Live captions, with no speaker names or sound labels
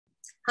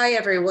Hi,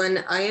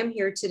 everyone. I am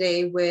here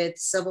today with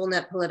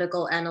CivilNet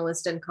political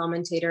analyst and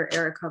commentator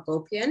Eric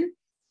Hacopian.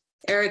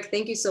 Eric,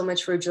 thank you so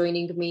much for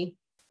joining me.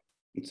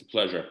 It's a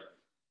pleasure.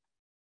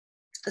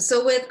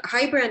 So with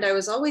Highbrand, I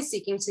was always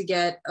seeking to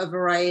get a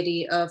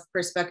variety of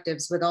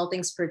perspectives with all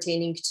things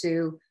pertaining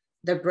to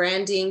the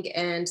branding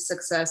and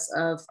success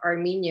of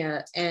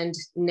Armenia. And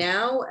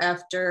now,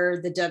 after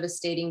the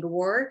devastating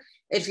war,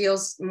 it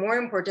feels more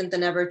important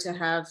than ever to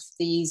have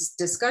these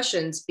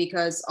discussions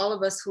because all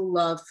of us who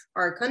love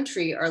our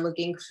country are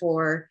looking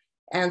for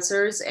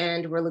answers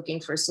and we're looking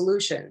for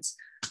solutions.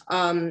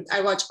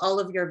 I watch all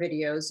of your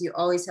videos. You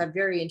always have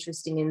very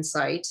interesting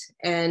insight.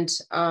 And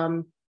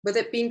with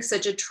it being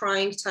such a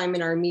trying time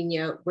in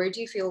Armenia, where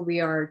do you feel we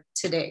are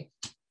today?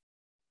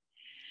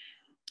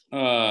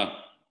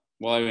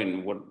 Well, I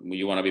mean, what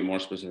you want to be more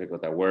specific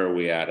with that? Where are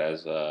we at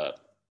as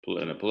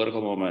in a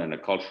political moment, in a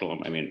cultural?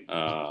 I mean,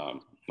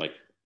 like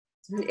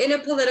in a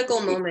political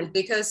moment,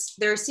 because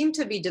there seem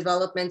to be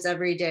developments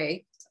every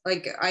day.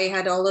 Like I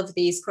had all of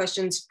these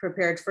questions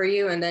prepared for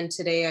you, and then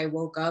today I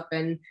woke up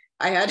and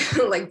I had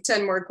like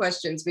 10 more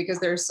questions because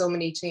there are so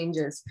many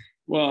changes.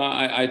 Well,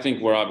 I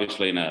think we're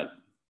obviously in a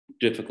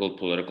difficult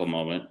political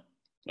moment.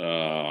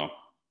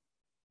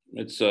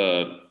 It's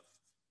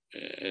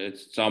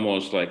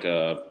almost like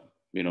a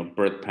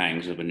birth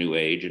pangs of a new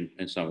age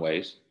in some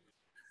ways.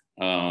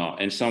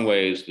 In some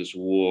ways, this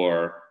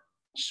war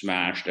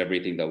smashed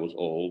everything that was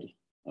old,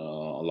 a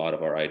lot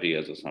of our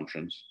ideas,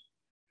 assumptions,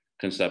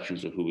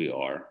 conceptions of who we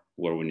are,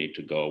 where we need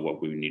to go, what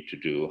we need to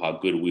do, how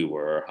good we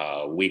were,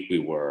 how weak we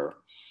were,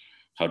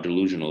 how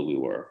delusional we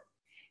were,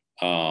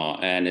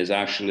 and is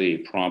actually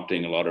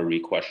prompting a lot of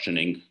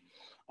re-questioning.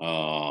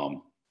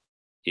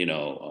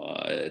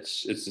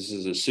 This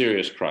is a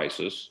serious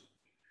crisis.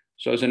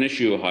 So it's an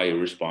issue of how you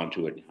respond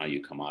to it and how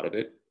you come out of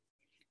it.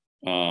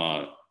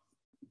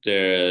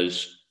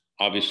 There's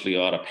obviously a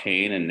lot of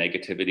pain and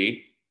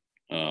negativity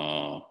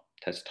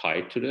that's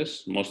tied to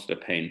this. Most of the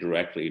pain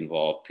directly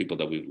involved people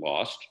that we've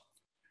lost,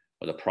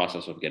 or the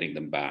process of getting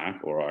them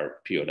back, or our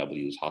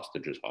POWs,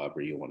 hostages,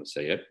 however you want to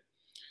say it.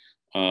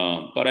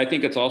 But I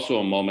think it's also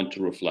a moment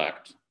to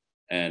reflect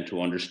and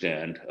to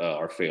understand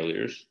our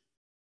failures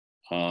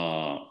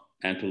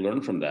and to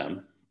learn from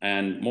them.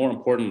 And more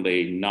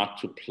importantly, not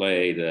to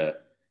play the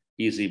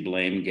easy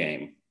blame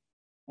game.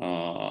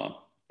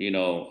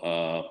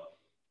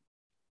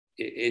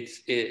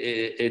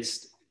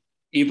 It's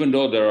even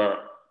though there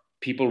are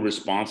people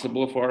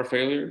responsible for our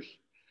failures,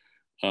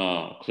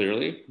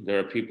 clearly, there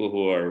are people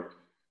who are,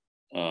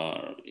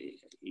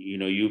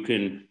 you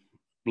can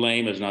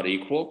blame is not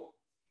equal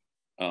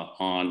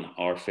on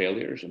our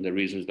failures and the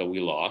reasons that we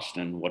lost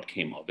and what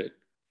came of it.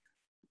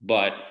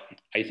 But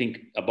I think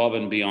above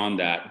and beyond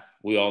that,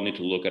 we all need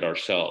to look at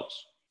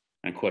ourselves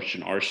and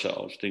question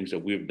ourselves, things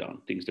that we've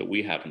done, things that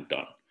we haven't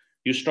done.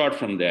 You start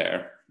from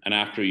there, and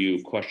after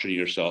you question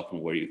yourself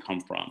and where you come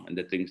from and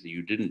the things that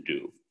you didn't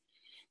do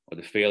or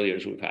the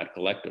failures we've had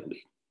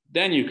collectively,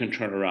 then you can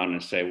turn around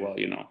and say, well,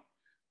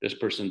 this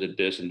person did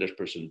this and this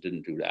person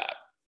didn't do that.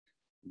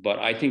 But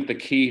I think the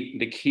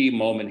key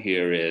moment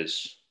here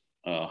is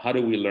how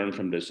do we learn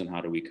from this and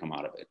how do we come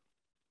out of it?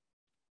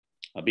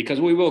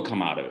 Because we will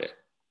come out of it.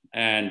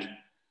 And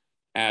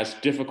as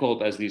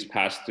difficult as these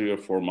past 3 or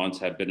 4 months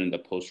have been in the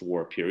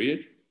post-war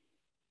period,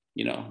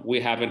 we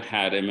haven't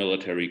had a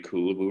military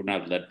coup. We were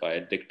not led by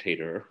a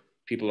dictator.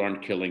 People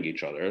aren't killing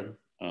each other,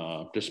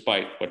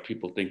 despite what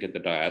people think in the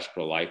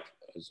diaspora. Life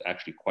is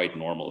actually quite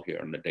normal here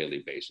on a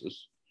daily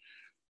basis.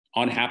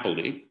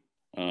 Unhappily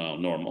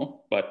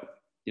normal, but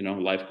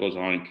life goes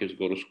on. Kids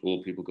go to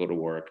school, people go to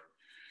work.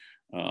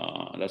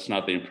 That's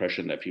not the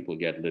impression that people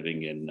get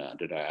living in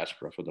the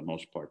diaspora for the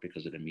most part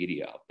because of the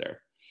media out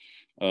there.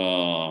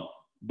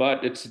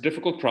 But it's a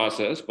difficult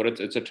process, but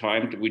it's a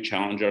time that we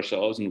challenge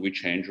ourselves and we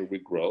change or we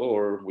grow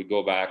or we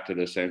go back to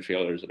the same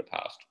failures of the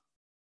past.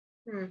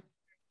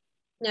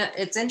 Yeah,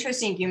 it's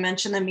interesting you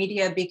mentioned the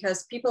media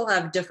because people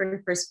have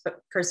different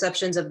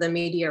perceptions of the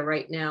media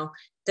right now.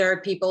 There are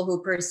people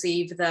who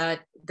perceive that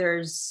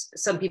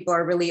some people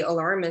are really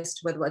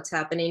alarmist with what's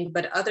happening,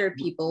 but other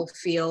people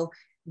feel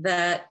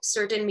that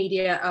certain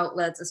media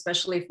outlets,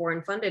 especially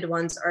foreign funded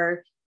ones,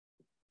 are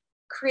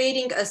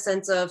creating a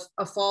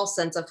false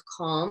sense of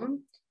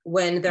calm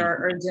when there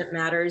are urgent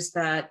matters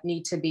that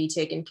need to be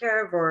taken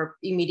care of or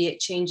immediate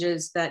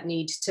changes that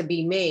need to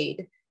be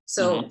made.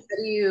 So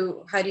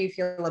how do you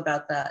feel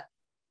about that?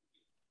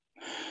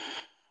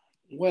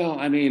 Well,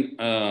 I mean,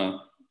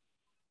 a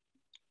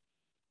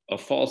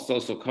false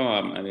sense of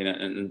calm. I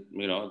mean,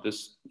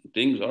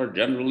 things are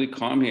generally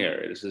calm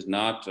here. This is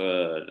not,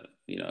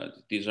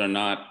 these are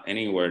not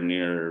anywhere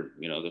near,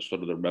 the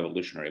sort of the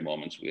revolutionary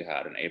moments we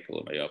had in April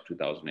and May of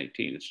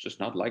 2018. It's just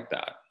not like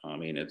that. I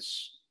mean,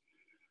 it's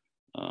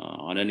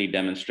on any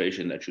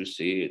demonstration that you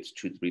see, it's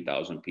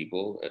 2,000-3,000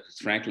 people.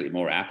 It's frankly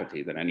more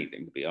apathy than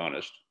anything, to be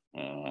honest.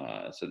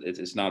 So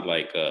it's not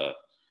like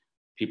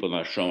people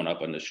not showing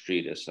up on the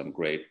street as some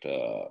great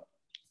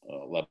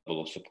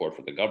level of support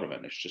for the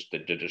government. It's just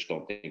that they just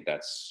don't think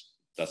that's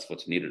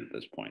what's needed at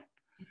this point,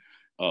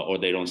 or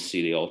they don't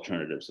see the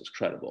alternatives as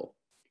credible.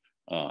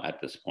 at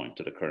this point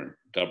to the current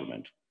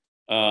government.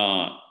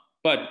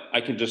 But I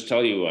can just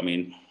tell you, I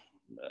mean,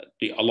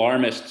 the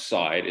alarmist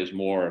side is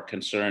more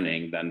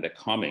concerning than the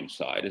calming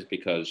side, is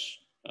because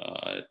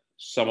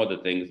some of the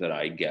things that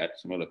I get,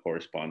 some of the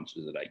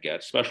correspondences that I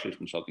get, especially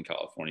from Southern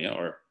California,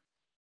 are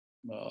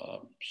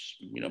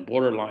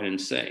borderline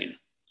insane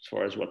as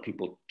far as what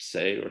people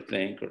say or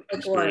think, or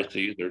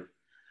conspiracies. Or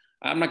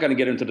I'm not going to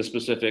get into the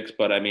specifics,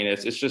 but I mean,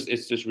 it's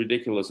just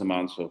ridiculous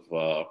amounts of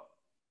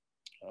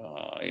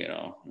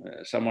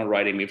someone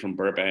writing me from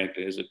Burbank,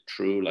 is it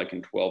true, like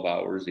in 12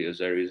 hours the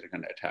Azeris are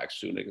going to attack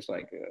Sunik? It's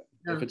like,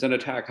 if it's an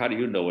attack, how do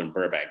you know in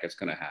Burbank it's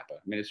going to happen?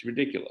 I mean, it's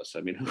ridiculous.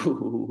 I mean,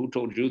 who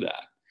told you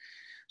that?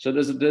 So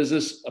there's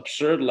this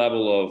absurd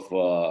level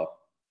of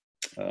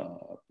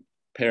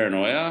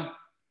paranoia.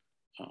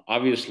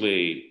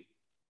 Obviously,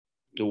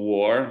 the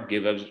war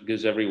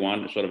gives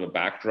everyone sort of a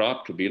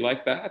backdrop to be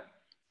like that,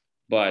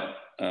 but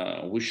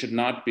we should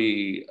not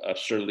be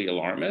absurdly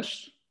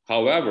alarmist.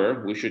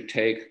 However, we should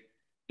take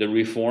the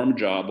reform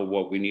job of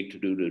what we need to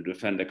do to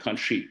defend the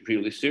country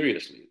really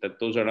seriously. That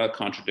those are not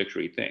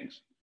contradictory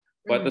things.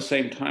 But at the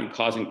same time,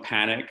 causing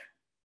panic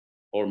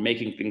or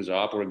making things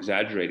up or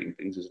exaggerating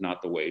things is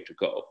not the way to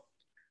go.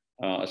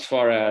 As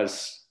far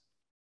as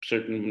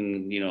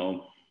certain,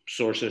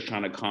 sources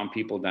trying to calm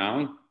people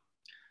down,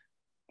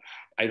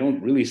 I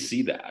don't really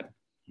see that.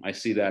 I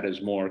see that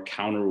as more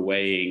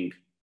counterweighing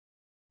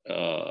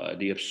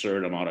the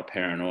absurd amount of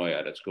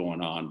paranoia that's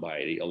going on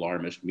by the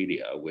alarmist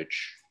media,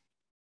 which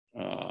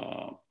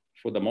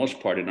for the most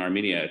part in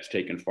Armenia, it's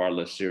taken far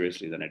less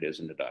seriously than it is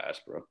in the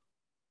diaspora.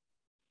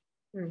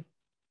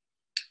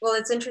 Well,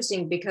 it's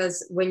interesting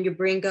because when you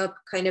bring up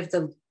kind of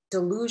the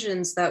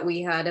delusions that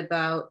we had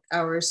about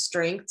our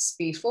strengths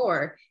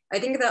before, I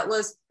think that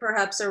was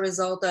perhaps a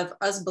result of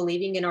us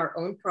believing in our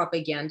own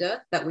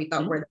propaganda that we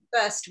thought we're the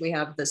best, we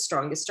have the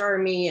strongest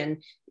army,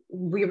 and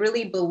we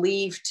really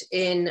believed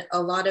in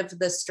a lot of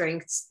the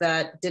strengths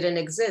that didn't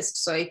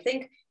exist. So I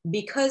think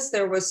because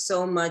there was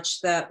so much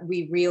that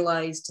we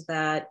realized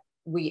that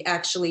we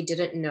actually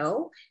didn't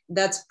know,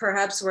 that's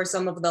perhaps where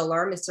some of the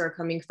alarmists are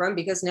coming from,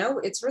 because now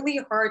it's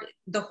really hard.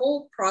 The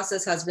whole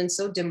process has been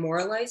so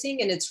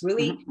demoralizing, and it's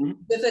really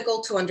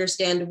difficult to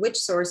understand which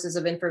sources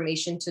of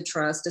information to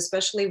trust,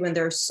 especially when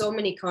there are so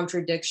many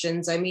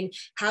contradictions. I mean,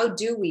 how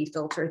do we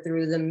filter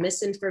through the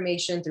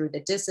misinformation, through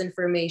the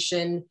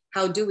disinformation?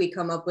 How do we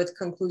come up with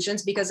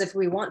conclusions? Because if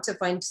we want to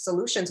find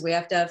solutions, we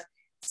have to have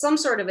some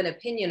sort of an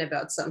opinion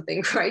about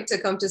something, right? To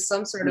come to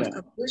some sort of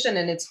conclusion.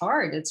 And it's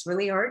hard. It's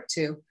really hard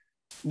to.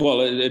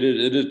 Well, it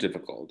is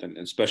difficult, and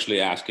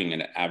especially asking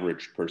an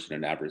average person,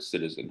 an average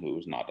citizen who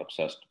is not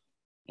obsessed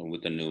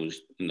with the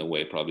news in the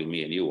way probably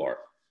me and you are,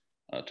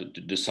 to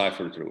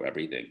decipher through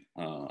everything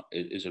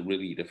is a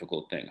really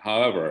difficult thing.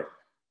 However,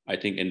 I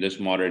think in this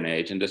modern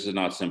age, and this is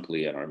not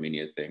simply an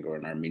Armenian thing or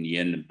an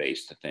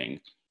Armenian-based thing,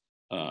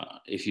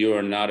 if you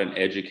are not an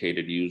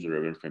educated user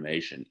of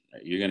information,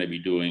 you're going to be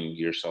doing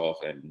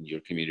yourself and your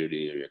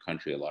community or your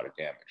country a lot of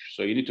damage.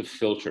 So you need to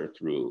filter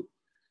through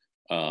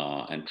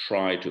and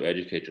try to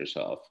educate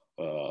yourself.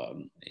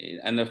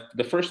 And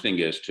the first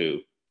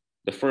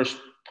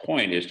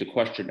point is to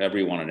question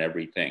everyone and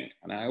everything.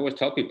 And I always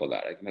tell people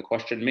that,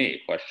 question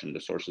me, question the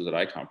sources that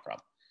I come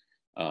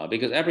from,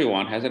 because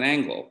everyone has an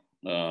angle.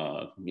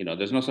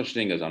 There's no such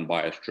thing as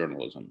unbiased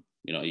journalism.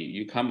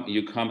 You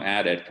come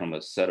at it from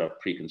a set of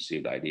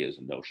preconceived ideas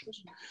and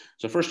notions.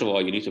 So first of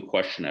all, you need to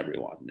question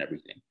everyone and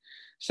everything.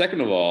 Second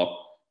of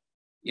all,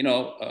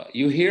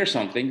 you hear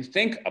something,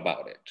 think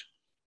about it.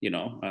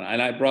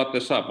 And I brought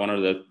this up. One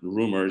of the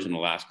rumors in the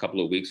last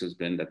couple of weeks has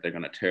been that they're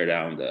going to tear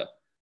down the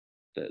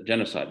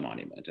genocide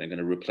monument and going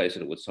to replace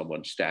it with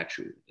someone's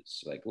statue.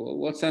 It's like, well,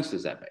 what sense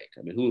does that make?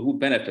 I mean, who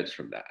benefits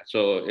from that?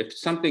 So if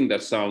something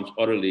that sounds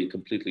utterly,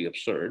 completely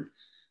absurd,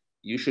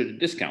 you should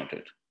discount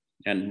it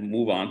and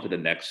move on to the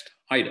next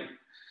item.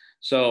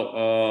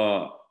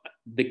 So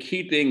the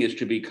key thing is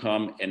to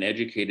become an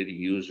educated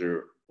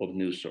user of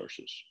news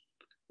sources,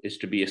 is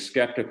to be a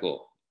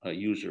skeptical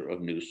user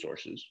of news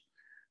sources.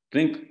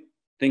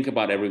 Think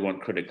about everyone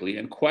critically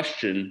and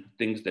question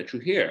things that you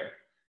hear,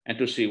 and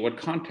to see what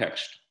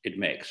context it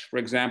makes. For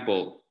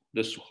example,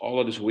 all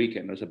of this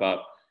weekend there's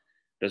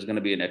going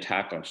to be an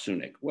attack on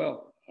Sunik.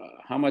 Well,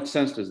 how much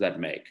sense does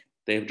that make?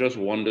 They've just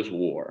won this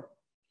war.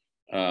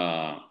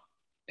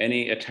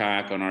 Any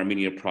attack on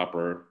Armenia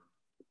proper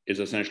is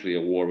essentially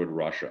a war with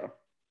Russia.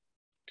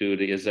 Do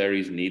the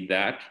Azeris need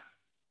that?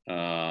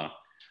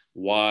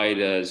 Why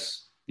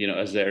does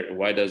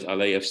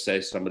Aliyev say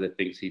some of the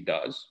things he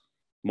does?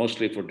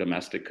 Mostly for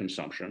domestic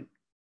consumption,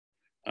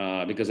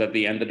 because at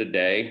the end of the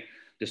day,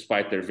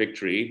 despite their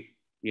victory,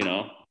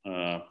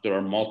 there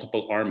are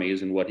multiple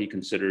armies in what he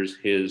considers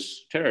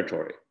his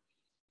territory.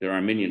 There are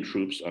Armenian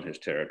troops on his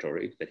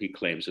territory that he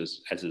claims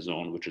as his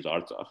own, which is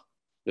Artsakh.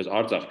 There's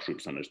Artsakh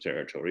troops on his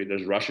territory.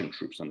 There's Russian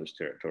troops on his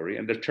territory,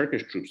 and there's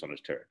Turkish troops on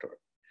his territory.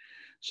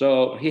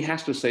 So he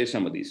has to say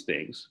some of these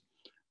things,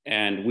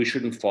 and we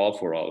shouldn't fall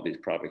for all of these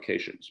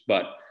provocations.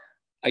 But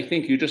I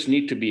think you just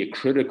need to be a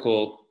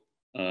critical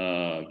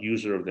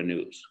user of the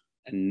news.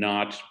 and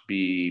not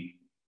be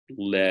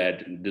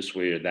led this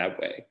way or that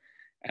way.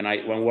 And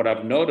what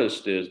I've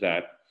noticed is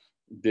that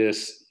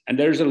and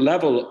there's a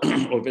level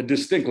of a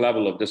distinct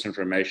level of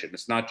disinformation.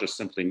 It's not just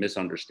simply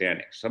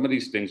misunderstanding. Some of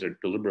these things are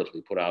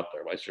deliberately put out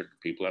there by certain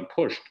people and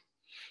pushed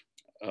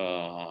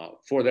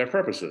for their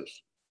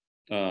purposes.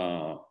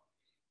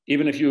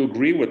 Even if you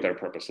agree with their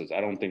purposes, I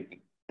don't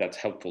think that's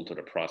helpful to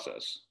the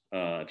process.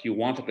 If you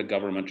wanted the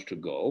government to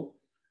go,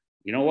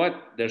 you know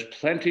what? There's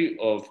plenty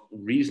of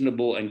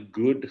reasonable and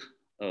good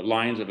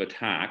lines of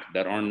attack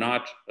that are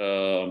not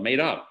made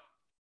up.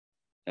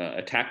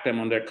 Attack them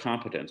on their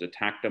competence,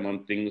 attack them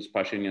on things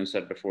Pashinyan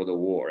said before the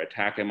war,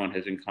 attack him on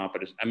his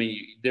incompetence. I mean,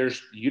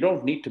 you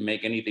don't need to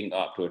make anything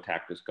up to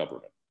attack this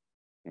government,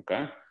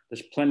 okay?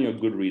 There's plenty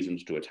of good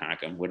reasons to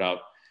attack him without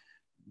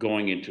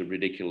going into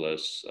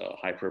ridiculous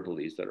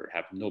hyperboles that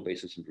have no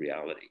basis in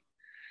reality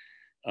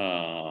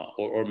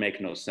or make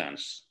no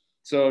sense.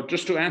 So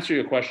just to answer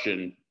your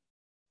question,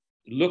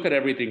 look at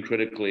everything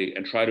critically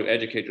and try to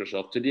educate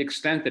yourself to the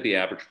extent that the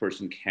average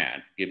person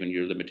can, given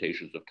your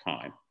limitations of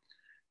time.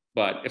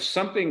 But if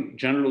something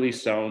generally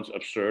sounds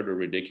absurd or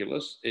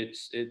ridiculous,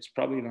 it's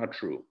probably not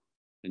true.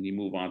 And you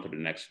move on to the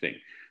next thing.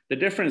 The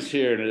difference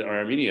here in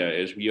Armenia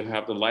is you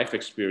have the life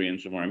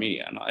experience of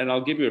Armenia. And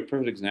I'll give you a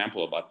perfect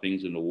example about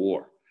things in the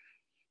war.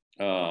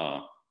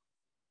 In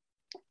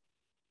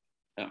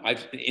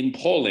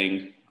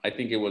polling, I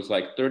think it was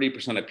like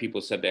 30% of people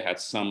said they had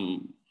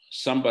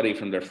somebody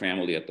from their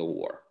family at the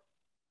war,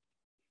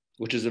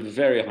 which is a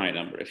very high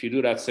number. If you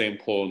do that same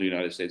poll in the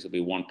United States, it'll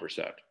be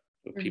 1%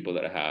 of people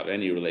that have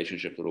any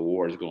relationship to the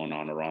wars going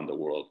on around the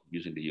world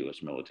using the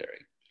US military.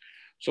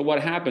 So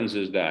what happens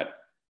is that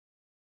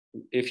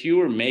if you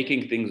were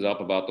making things up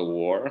about the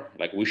war,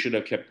 like we should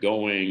have kept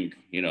going,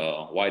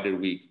 why did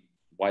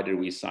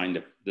we sign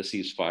the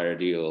ceasefire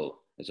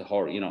deal? It's a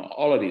horror,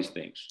 all of these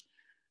things.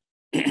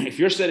 If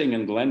you're sitting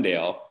in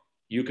Glendale,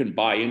 you can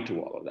buy into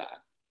all of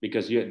that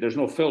because there's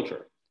no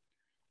filter.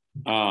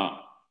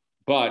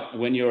 But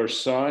when your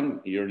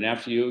son, your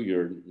nephew,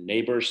 your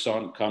neighbor's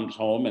son comes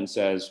home and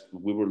says,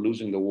 we were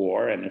losing the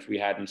war, and if we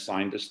hadn't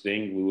signed this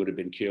thing, we would have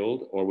been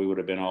killed, or we would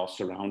have been all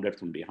surrounded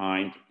from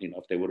behind,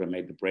 if they would have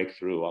made the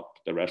breakthrough up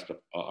the rest of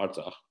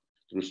Artsakh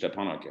through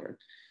Stepanakert,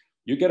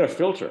 you get a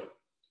filter.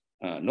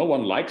 No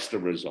one likes the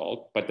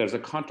result, but there's a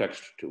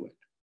context to it.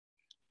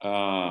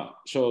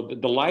 So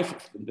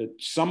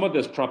some of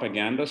this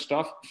propaganda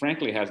stuff,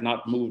 frankly, has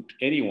not moved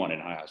anyone in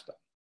Hayastan,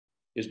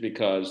 is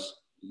because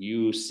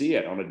you see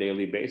it on a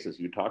daily basis.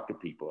 You talk to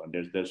people, and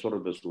there's sort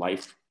of this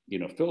life,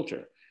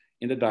 filter.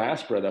 In the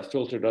diaspora, that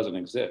filter doesn't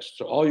exist.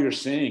 So all you're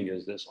seeing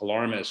is this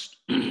alarmist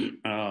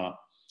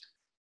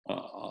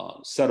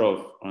set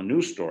of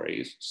news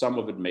stories. Some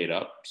of it made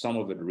up, some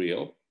of it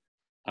real,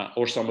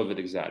 or some of it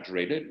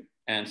exaggerated.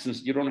 And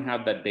since you don't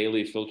have that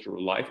daily filter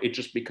of life, it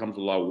just becomes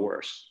a lot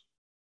worse.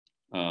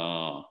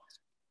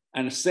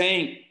 And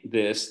saying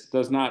this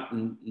does not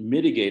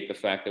mitigate the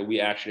fact that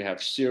we actually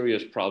have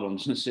serious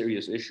problems and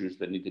serious issues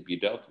that need to be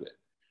dealt with.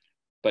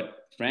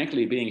 But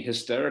frankly, being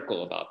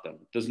hysterical about them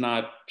does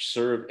not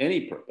serve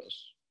any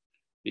purpose,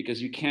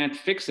 because you can't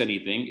fix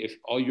anything if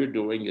all you're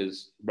doing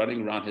is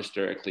running around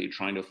hysterically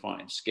trying to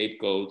find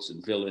scapegoats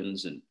and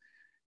villains and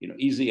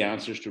easy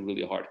answers to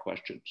really hard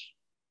questions.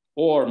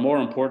 Or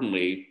more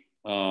importantly,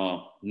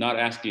 not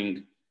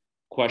asking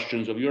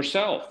questions of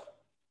yourself,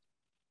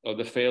 of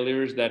the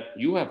failures that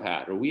you have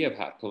had or we have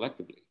had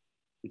collectively.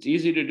 It's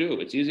easy to do.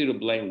 It's easy to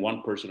blame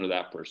one person or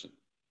that person.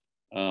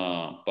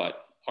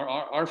 But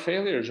our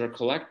failures are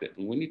collective,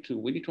 and we need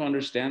to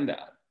understand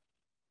that.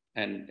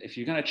 And if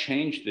you're going to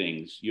change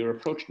things, your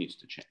approach needs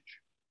to change.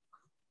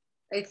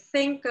 I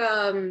think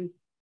a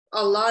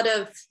lot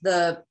of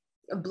the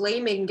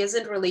blaming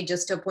isn't really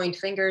just to point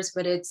fingers,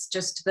 but it's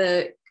just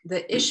the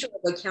issue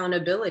of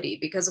accountability,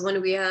 because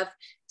when we have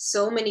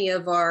so many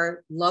of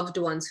our loved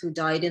ones who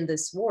died in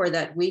this war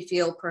that we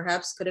feel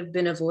perhaps could have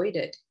been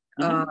avoided,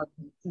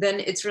 then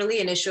it's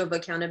really an issue of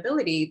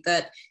accountability.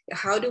 That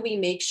how do we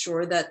make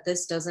sure that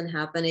this doesn't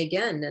happen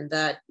again, and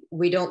that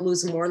we don't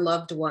lose more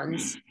loved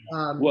ones?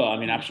 Well, I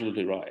mean,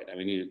 absolutely right. I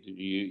mean,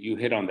 you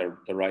hit on the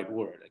right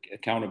word. Like,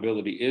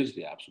 accountability is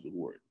the absolute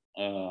word.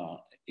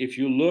 If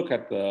you look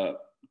at the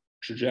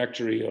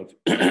trajectory of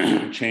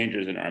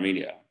changes in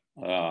Armenia,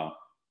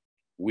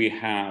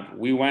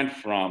 we went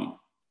from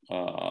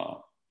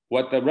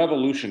what the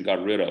revolution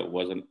got rid of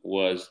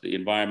was the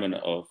environment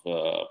of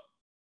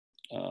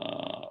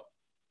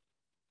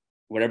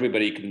where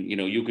everybody can,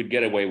 you could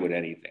get away with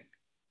anything.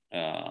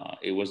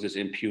 It was this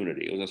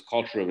impunity. It was this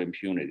culture of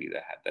impunity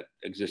that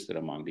existed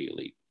among the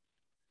elite,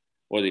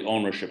 or the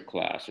ownership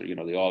class, or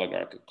the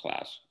oligarchic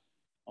class.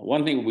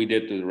 One thing we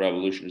did through the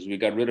revolution is we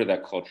got rid of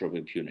that culture of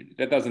impunity.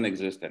 That doesn't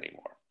exist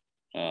anymore.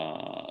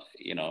 I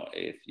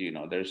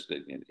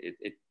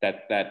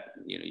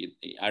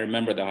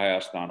remember the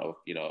Hayastan of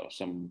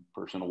some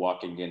person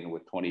walking in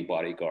with 20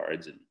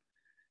 bodyguards and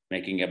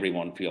making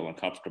everyone feel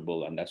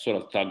uncomfortable, and that sort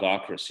of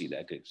thugocracy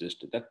that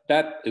existed.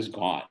 That is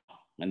gone,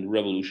 and the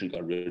revolution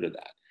got rid of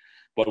that.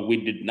 What we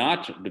did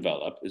not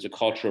develop is a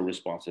culture of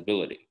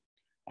responsibility.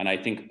 And I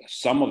think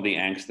some of the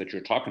angst that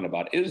you're talking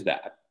about is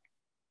that.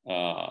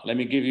 Let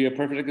me give you a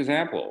perfect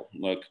example.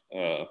 Look,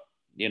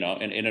 in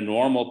a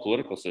normal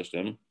political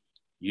system,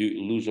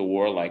 you lose a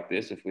war like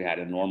this. If we had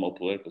a normal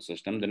political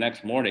system, the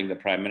next morning the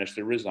prime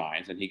minister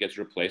resigns and he gets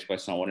replaced by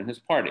someone in his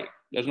party.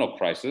 There's no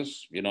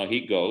crisis.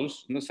 He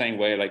goes in the same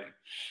way. Like,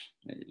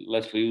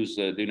 let's use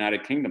the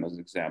United Kingdom as an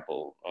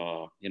example.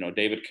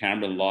 David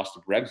Cameron lost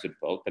the Brexit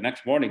vote. The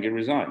next morning he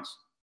resigns.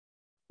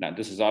 Now,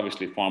 this is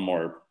obviously far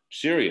more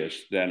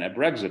serious than a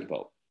Brexit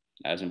vote,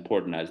 as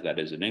important as that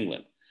is in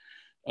England.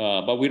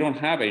 But we don't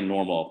have a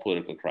normal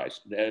political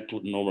crisis,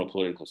 normal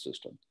political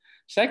system.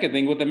 Second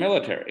thing with the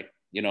military,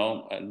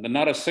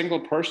 not a single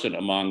person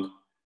among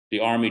the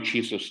army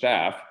chiefs of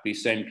staff,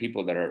 these same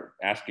people that are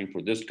asking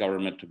for this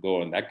government to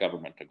go and that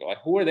government to go,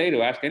 like, who are they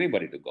to ask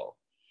anybody to go?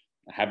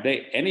 Have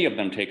any of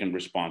them taken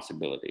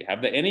responsibility?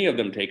 Have any of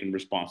them taken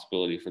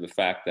responsibility for the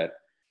fact that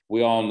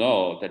we all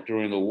know that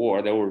during the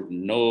war, there were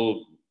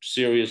no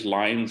serious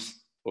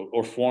lines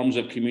or forms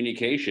of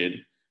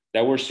communication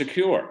that were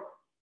secure,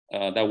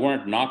 that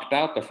weren't knocked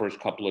out the first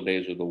couple of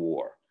days of the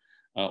war,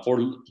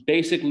 or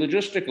basic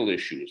logistical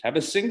issues? Have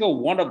a single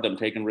one of them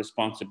taken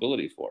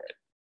responsibility for it?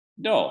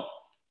 No.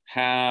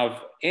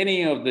 Have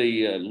any of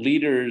the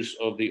leaders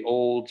of the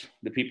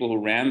people who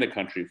ran the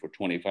country for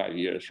 25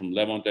 years, from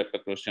Levon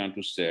Petrosyan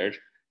to Serge,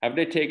 have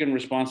they taken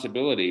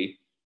responsibility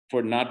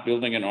for not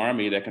building an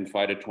army that can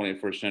fight a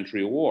 21st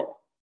century war?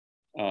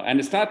 And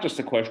it's not just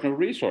a question of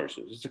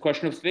resources, it's a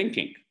question of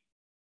thinking.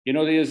 The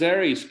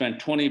Azeris spent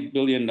 $20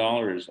 billion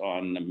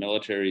on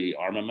military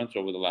armaments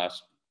over the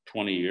last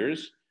 20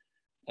 years.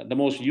 The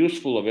most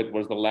useful of it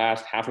was the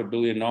last $500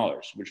 million,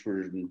 which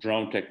were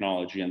drone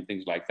technology and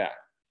things like that.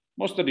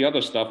 Most of the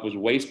other stuff was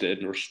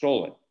wasted or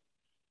stolen,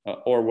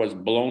 or was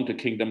blown to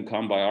kingdom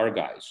come by our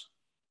guys.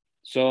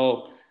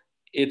 So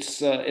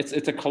it's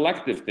a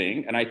collective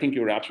thing, and I think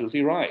you're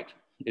absolutely right.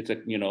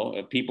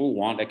 People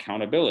want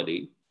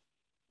accountability,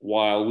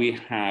 while we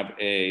have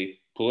a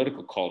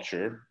political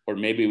culture, or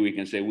maybe we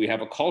can say we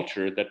have a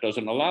culture that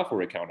doesn't allow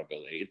for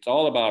accountability. It's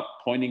all about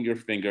pointing your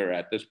finger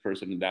at this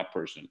person and that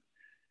person,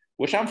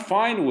 which I'm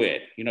fine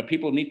with.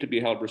 People need to be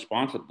held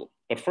responsible,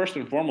 but first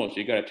and foremost,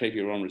 you got to take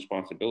your own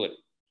responsibility.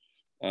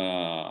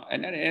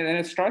 And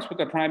it starts with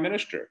the prime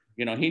minister.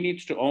 He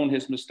needs to own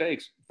his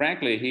mistakes.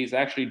 Frankly, he's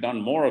actually done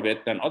more of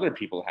it than other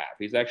people have.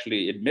 He's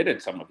actually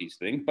admitted some of these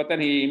things, but then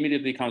he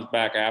immediately comes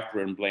back after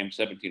and blames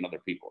 17 other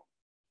people.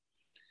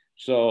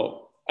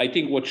 So I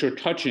think what you're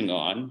touching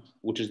on,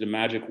 which is the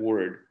magic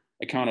word,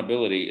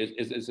 accountability,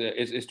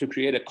 is to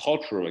create a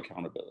culture of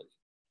accountability.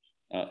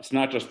 It's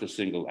not just a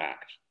single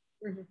act.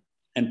 Mm-hmm.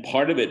 And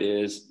part of it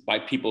is by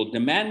people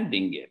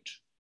demanding it.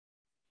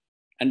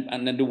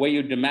 And then the way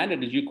you demand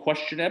it is you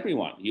question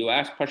everyone. You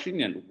ask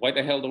Pashinyan, why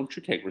the hell don't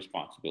you take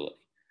responsibility?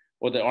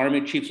 Or the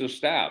army chiefs of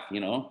staff,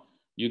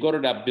 you go to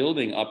that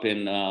building up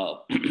in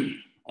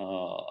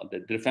the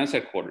defense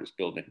headquarters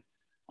building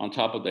on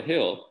top of the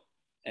hill,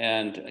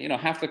 and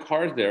half the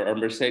cars there are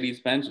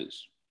Mercedes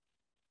Benzes.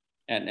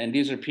 And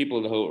these are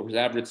people whose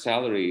average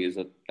salary is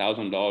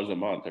 $1,000 a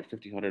month or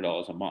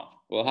 $1,500 a month.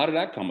 Well, how did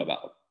that come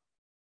about?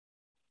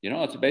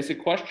 It's a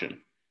basic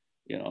question.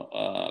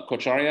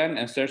 Kocharyan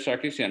and Serge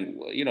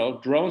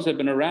Sarkisian, drones have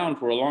been around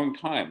for a long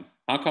time.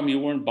 How come you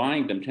weren't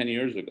buying them 10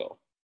 years ago?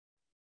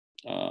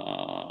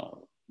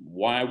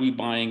 Why are we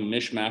buying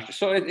mishmash?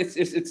 So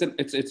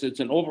it's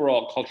an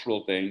overall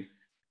cultural thing.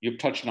 You've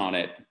touched on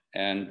it,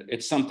 and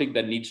it's something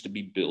that needs to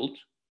be built.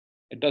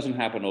 It doesn't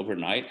happen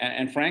overnight.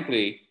 And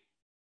frankly,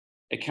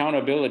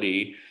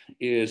 accountability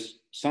is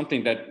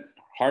something that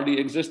hardly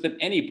exists in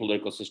any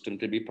political system,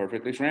 to be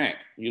perfectly frank.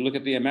 You look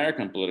at the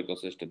American political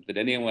system.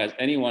 Has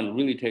anyone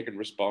really taken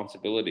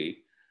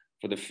responsibility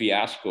for the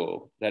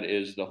fiasco that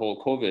is the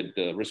whole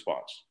COVID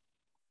response?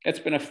 It's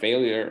been a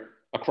failure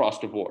across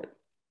the board.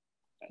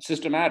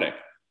 Systematic,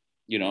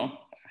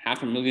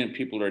 500,000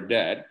 people are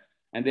dead,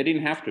 and they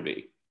didn't have to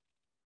be.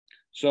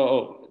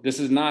 So this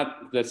is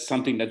not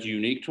something that's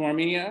unique to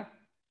Armenia,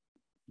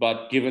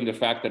 but given the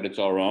fact that it's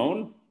our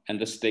own and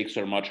the stakes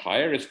are much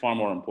higher, it's far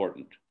more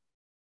important.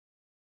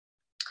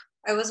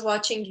 I was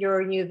watching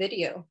your new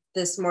video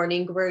this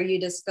morning where you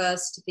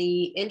discussed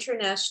the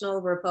International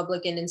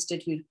Republican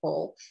Institute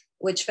poll,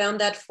 which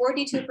found that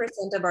 42%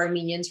 of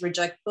Armenians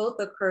reject both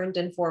the current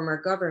and former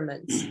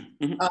governments.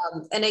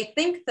 And I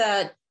think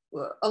that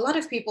a lot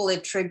of people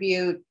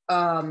attribute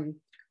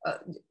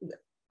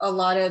a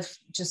lot of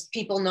just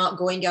people not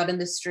going out in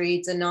the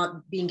streets and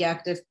not being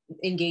active,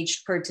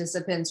 engaged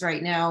participants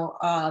right now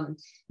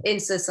in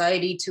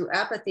society to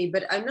apathy.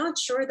 But I'm not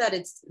sure that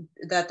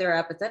they're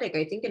apathetic.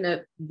 I think in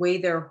a way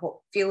they're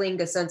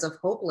feeling a sense of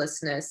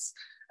hopelessness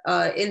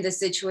in the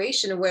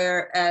situation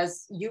where,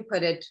 as you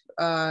put it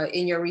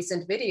in your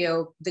recent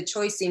video, the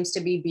choice seems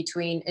to be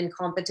between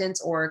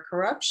incompetence or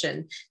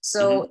corruption.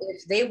 So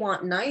if they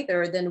want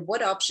neither, then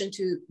what option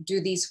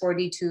do these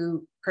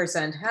 42%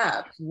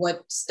 have?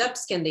 What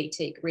steps can they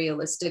take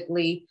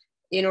realistically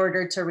in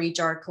order to reach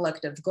our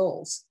collective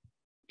goals?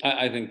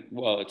 I think,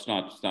 well, it's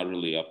not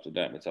really up to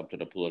them. It's up to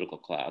the political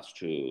class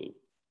to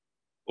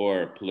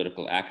or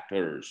political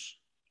actors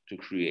to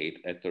create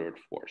a third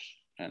force.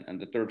 And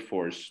the third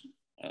force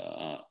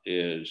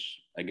is,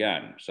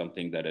 again,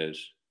 something that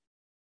is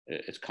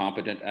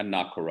competent and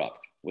not corrupt,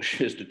 which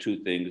is the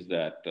two things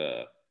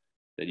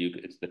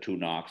it's the two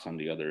knocks on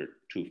the other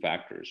two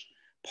factors.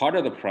 Part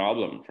of the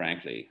problem,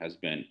 frankly, has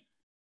been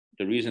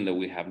the reason that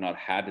we have not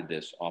had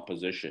this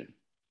opposition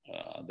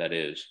that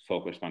is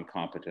focused on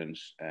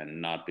competence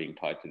and not being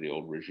tied to the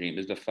old regime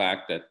is the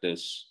fact that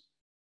this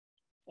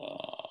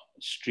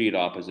street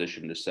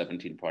opposition, the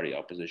 17-party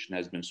opposition,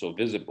 has been so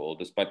visible,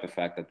 despite the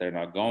fact that they're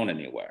not going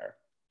anywhere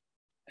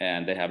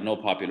and they have no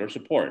popular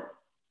support.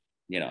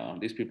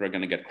 These people are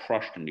going to get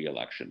crushed in the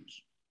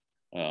elections,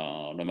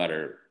 no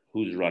matter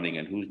who's running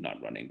and who's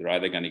not running. They're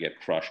either going to get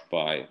crushed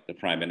by the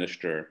prime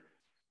minister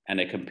and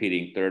a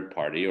competing third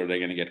party, or they're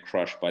going to get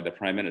crushed by the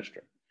prime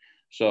minister.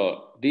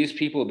 So these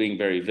people being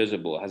very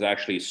visible has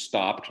actually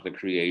stopped the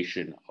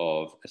creation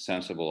of a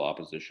sensible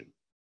opposition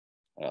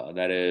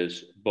that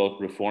is both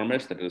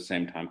reformist and at the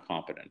same time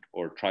competent,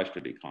 or tries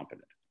to be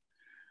competent.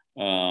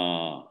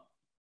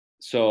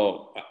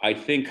 So I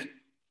think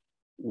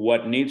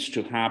what needs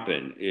to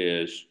happen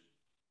is,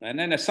 and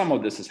then as some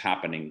of this is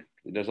happening,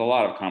 there's a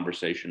lot of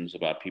conversations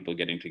about people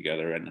getting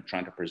together and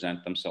trying to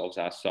present themselves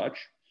as such.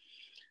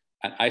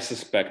 And I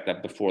suspect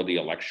that before the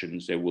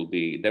elections, there will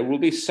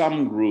be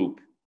some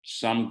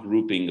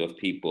grouping of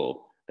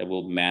people that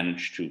will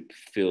manage to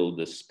fill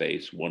this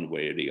space one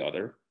way or the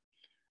other.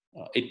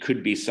 It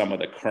could be some of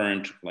the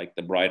current, like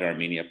the Bright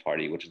Armenia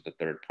Party, which is the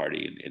third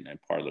party in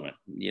parliament.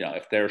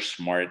 If they're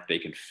smart, they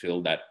can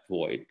fill that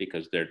void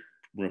because they're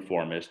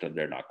reformist and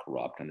they're not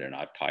corrupt and they're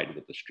not tied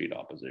with the street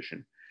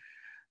opposition.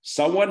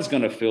 Someone's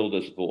going to fill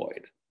this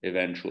void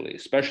eventually,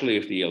 especially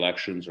if the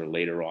elections are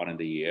later on in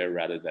the year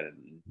rather than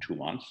in 2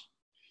 months,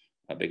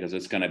 because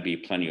it's going to be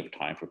plenty of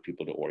time for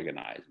people to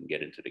organize and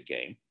get into the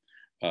game.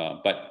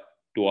 But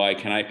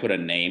can I put a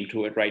name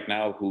to it right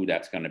now, who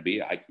that's going to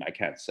be? I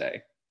can't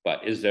say.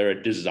 But is there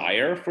a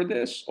desire for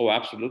this? Oh,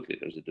 absolutely,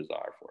 there's a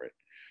desire for it.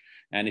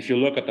 And if you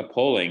look at the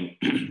polling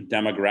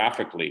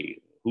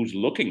demographically, who's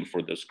looking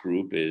for this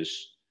group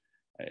is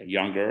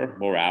younger,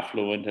 more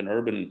affluent, and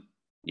urban,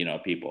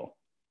 people.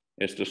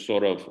 It's the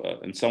sort of,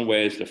 in some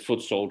ways, the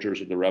foot soldiers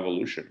of the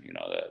revolution.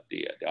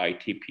 The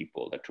IT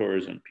people, the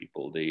tourism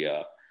people,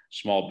 the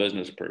small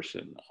business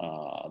person,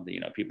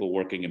 people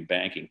working in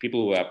banking,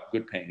 people who have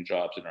good-paying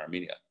jobs in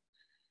Armenia.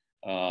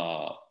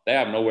 They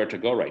have nowhere to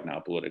go right now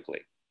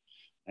politically.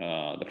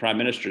 The prime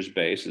minister's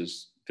base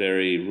is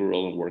very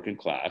rural and working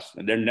class,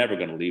 and they're never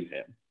going to leave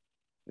him.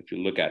 If you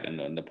look at it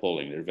in the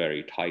polling, they're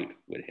very tight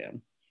with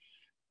him.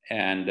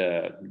 And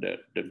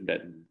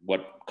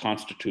what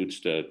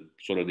constitutes the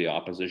sort of the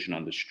opposition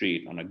on the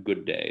street on a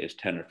good day is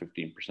 10 or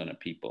 15% of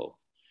people,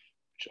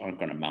 which aren't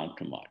going to amount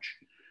to much.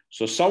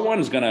 So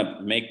someone's going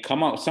to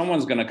come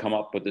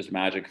up with this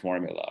magic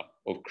formula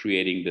of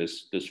creating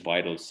this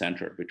vital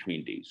center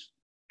between these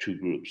two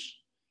groups.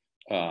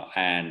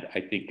 And I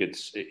think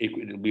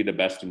it'll be the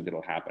best thing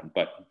that'll happen.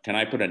 But can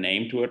I put a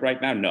name to it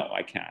right now? No,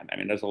 I can't. I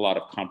mean, there's a lot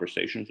of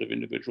conversations with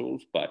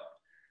individuals, but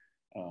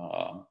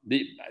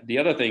the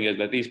other thing is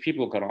that these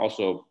people can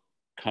also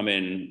come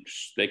in,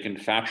 they can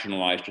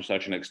factionalize to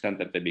such an extent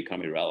that they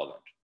become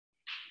irrelevant,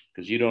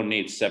 because you don't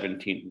need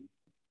 17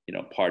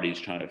 parties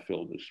trying to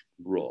fill this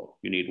role.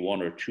 You need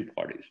 1 or 2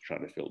 parties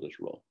trying to fill this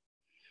role.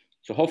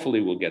 So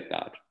hopefully we'll get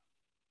that.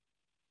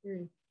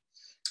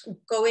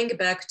 Going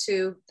back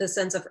to the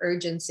sense of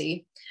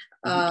urgency,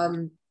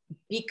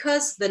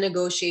 because the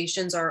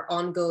negotiations are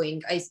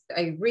ongoing,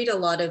 I read a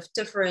lot of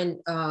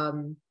different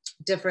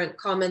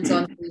comments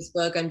on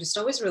Facebook. I'm just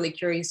always really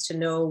curious to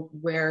know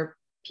where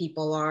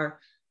people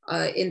are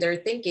in their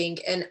thinking.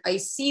 And I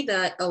see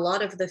that a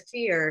lot of the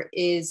fear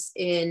is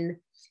in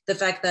the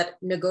fact that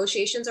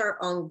negotiations are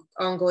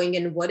ongoing,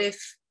 and what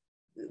if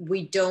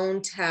we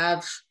don't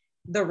have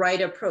the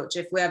right approach?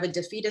 If we have a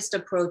defeatist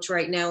approach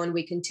right now and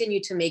we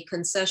continue to make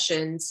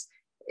concessions,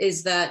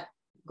 is that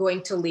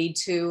going to lead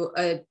to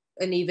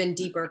an even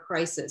deeper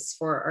crisis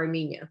for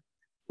Armenia?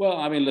 Well,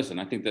 I mean, listen,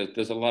 I think that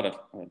there's a lot of,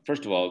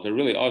 first of all, there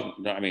really are,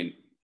 I mean,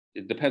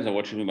 it depends on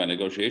what you mean by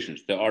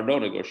negotiations. There are no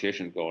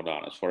negotiations going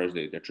on as far as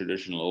the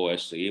traditional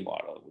OSCE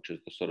model, which is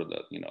the sort of the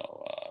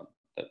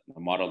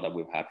model that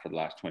we've had for the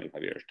last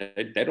 25 years.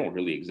 They don't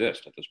really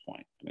exist at this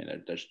point. I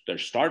mean, they're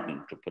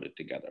starting to put it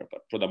together,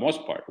 but for the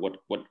most part,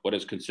 what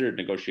is considered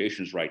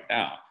negotiations right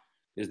now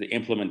is the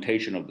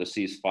implementation of the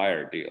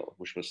ceasefire deal,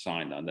 which was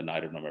signed on the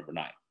night of November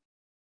 9th.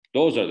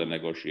 Those are the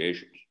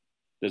negotiations.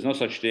 There's no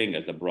such thing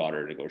as the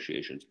broader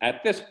negotiations.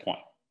 At this point,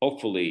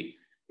 hopefully,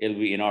 it'll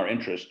be in our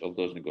interest of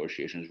those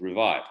negotiations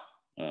revive,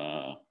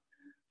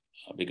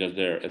 because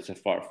it's a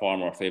far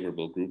more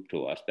favorable group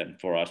to us than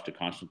for us to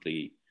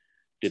constantly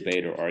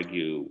debate or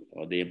argue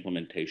the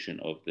implementation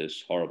of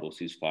this horrible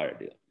ceasefire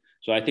deal.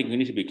 So I think we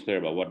need to be clear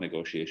about what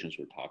negotiations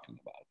we're talking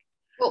about.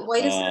 Well,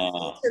 why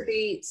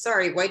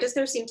does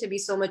there seem to be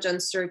so much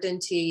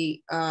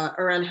uncertainty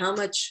around how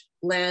much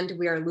land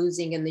we are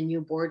losing in the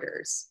new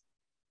borders?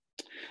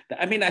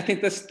 I mean, I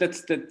think that's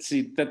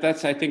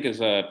I think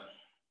is a,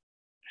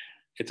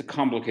 it's a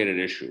complicated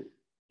issue.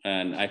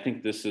 And I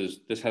think this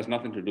has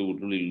nothing to do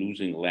with really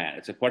losing land.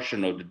 It's a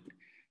question of the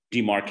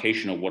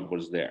demarcation of what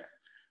was there.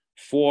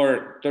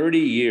 For 30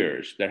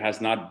 years, there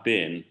has not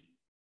been,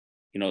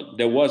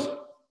 there was,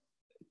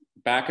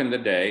 back in the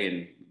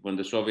day, when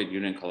the Soviet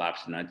Union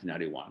collapsed in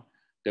 1991,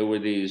 there were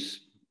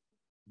these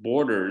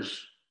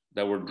borders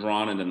that were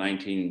drawn in the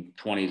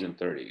 1920s and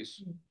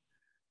 30s,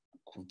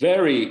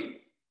 very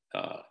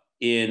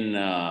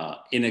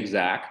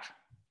inexact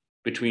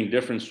between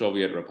different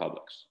Soviet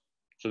republics.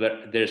 So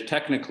that there's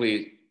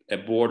technically a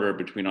border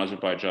between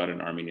Azerbaijan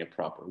and Armenia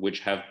proper,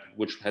 which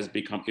has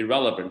become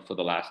irrelevant for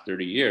the last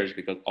 30 years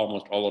because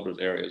almost all of those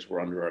areas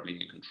were under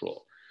Armenian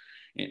control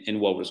in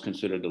what was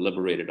considered the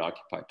liberated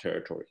occupied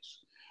territories.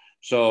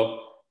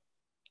 So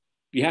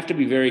you have to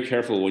be very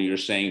careful when you're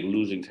saying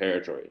losing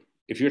territory.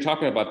 If you're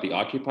talking about the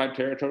occupied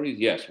territories,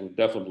 yes, we've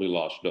definitely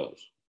lost those.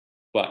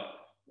 But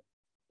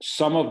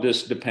some of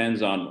this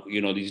depends on,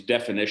 these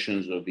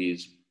definitions of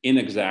these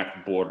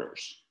inexact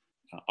borders.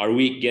 Are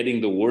we getting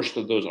the worst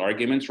of those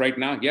arguments right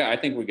now? Yeah, I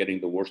think we're getting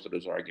the worst of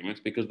those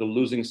arguments because the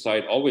losing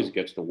side always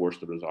gets the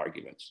worst of those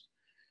arguments.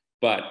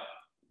 But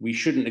we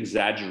shouldn't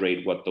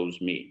exaggerate what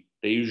those mean.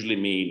 They usually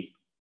mean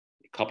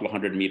a couple of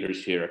 100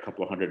 meters here, a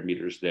couple of 100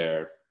 meters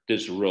there,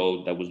 this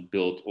road that was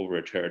built over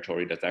a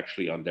territory that's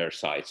actually on their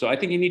side. So I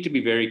think you need to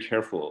be very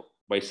careful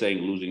by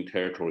saying losing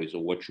territories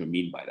or what you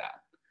mean by that.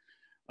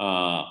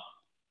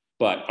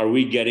 But are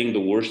we getting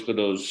the worst of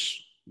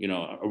those?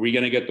 Are we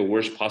going to get the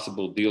worst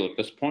possible deal at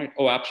this point?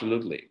 Oh,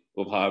 absolutely.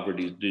 Of however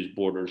these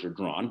borders are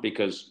drawn,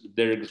 because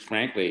there is,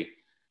 frankly,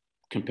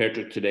 compared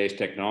to today's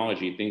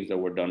technology, things that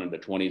were done in the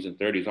 20s and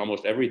 30s,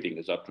 almost everything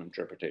is up to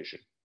interpretation.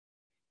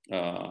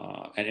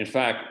 And in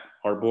fact,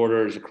 our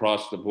borders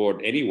across the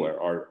board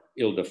anywhere are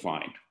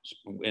ill-defined.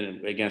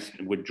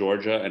 With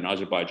Georgia and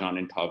Azerbaijan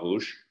in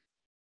Tavush,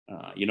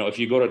 if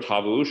you go to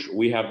Tavush,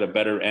 we have the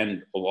better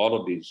end of all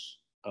of these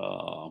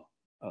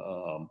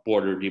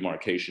border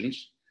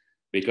demarcations,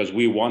 because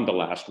we won the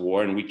last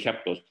war and we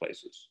kept those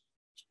places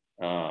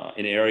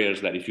in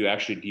areas that if you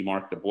actually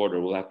demark the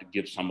border, we'll have to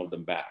give some of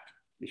them back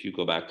if you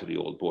go back to the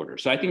old border.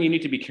 So I think you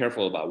need to be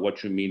careful about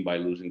what you mean by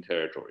losing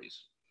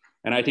territories.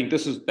 And I think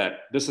this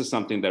is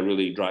something that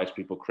really drives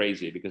people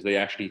crazy, because they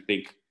actually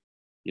think,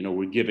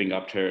 we're giving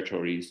up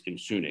territories in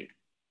Sunik,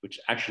 which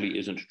actually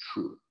isn't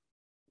true.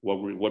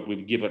 What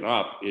we've given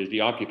up is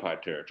the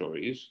occupied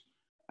territories.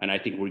 And I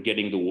think we're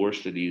getting the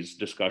worst of these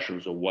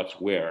discussions of what's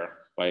where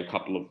by a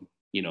couple of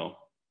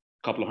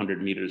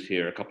 100 meters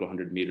here, a couple of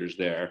 100 meters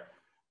there,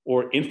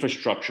 or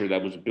infrastructure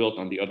that was built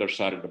on the other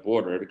side of the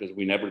border, because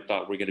we never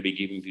thought we're going to be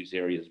giving these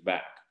areas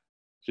back.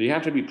 So you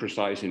have to be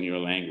precise in your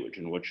language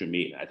and what you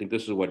mean. I think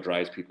this is what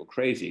drives people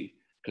crazy,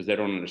 because they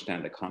don't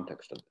understand the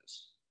context of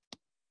this.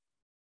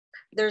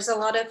 There's a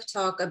lot of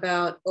talk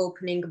about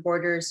opening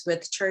borders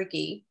with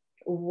Turkey.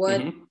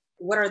 What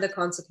are the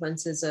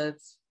consequences of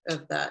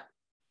that?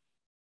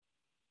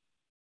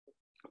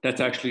 That's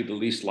actually the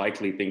least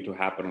likely thing to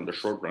happen in the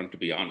short run, to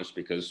be honest,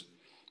 because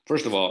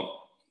first of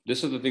all,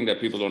 this is the thing that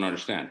people don't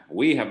understand.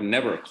 We have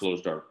never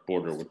closed our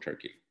border with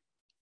Turkey.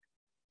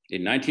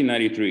 In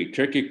 1993,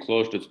 Turkey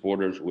closed its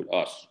borders with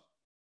us.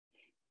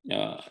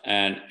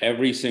 And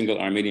every single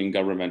Armenian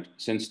government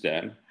since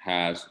then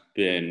has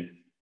been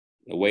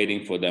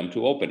waiting for them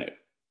to open it.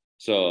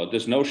 So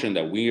this notion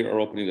that we are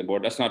opening the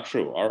border, that's not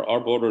true. Our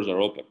borders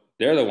are open.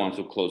 They're the ones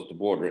who closed the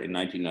border in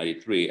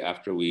 1993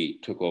 after we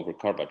took over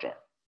Karbajar.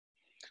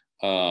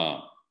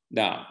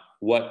 Now,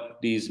 what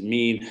these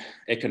mean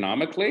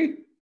economically,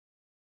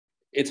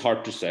 it's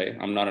hard to say.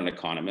 I'm not an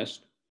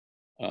economist.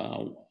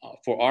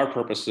 For our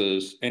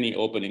purposes, any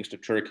openings to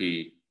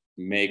Turkey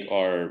make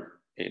our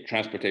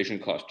transportation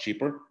costs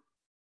cheaper.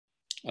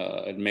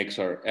 It makes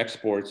our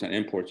exports and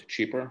imports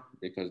cheaper,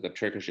 because the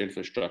Turkish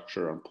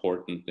infrastructure and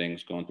port and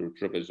things going through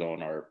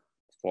Tripizone are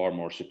far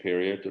more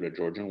superior to the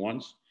Georgian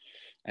ones.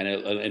 And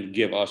it'll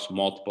give us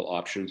multiple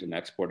options in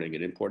exporting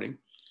and importing.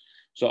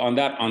 So on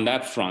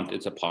that front,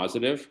 it's a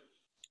positive.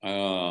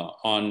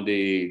 On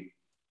the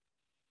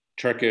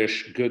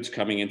Turkish goods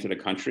coming into the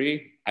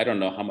country, I don't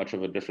know how much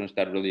of a difference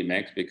that really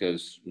makes,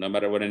 because no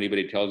matter what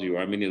anybody tells you,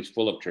 Armenia is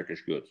full of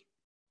Turkish goods.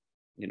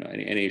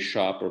 Any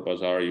shop or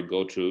bazaar you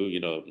go to,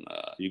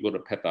 you go to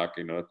Petak,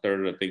 a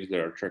third of the things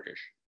there are Turkish.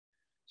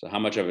 So how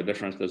much of a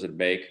difference does it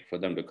make for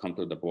them to come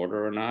to the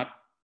border or not?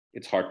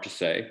 It's hard to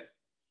say.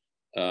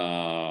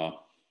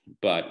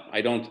 But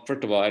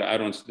first of all, I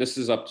don't, this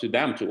is up to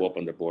them to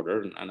open the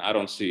border. And I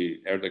don't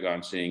see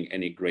Erdogan seeing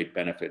any great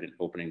benefit in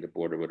opening the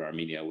border with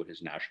Armenia with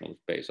his nationalist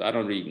base. I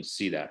don't even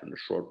see that in the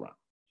short run.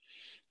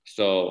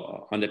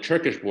 So on the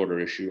Turkish border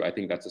issue, I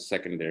think that's a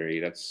secondary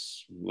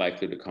that's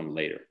likely to come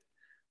later.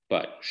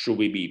 But should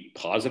we be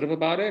positive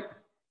about it?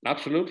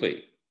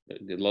 Absolutely.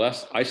 The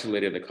less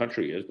isolated the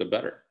country is, the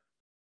better.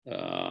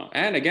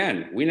 And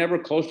again, we never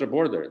closed the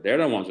border. They're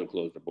the ones who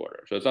closed the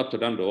border. So it's up to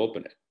them to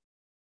open it.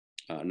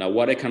 Now,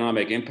 what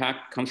economic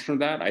impact comes from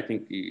that? I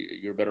think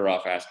you're better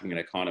off asking an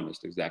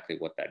economist exactly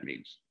what that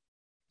means.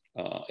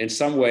 In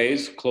some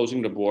ways,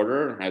 closing the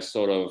border has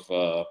sort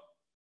of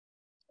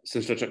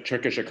since the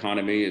Turkish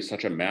economy is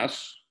such a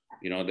mess,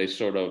 they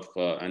sort of,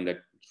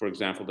 for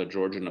example, the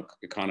Georgian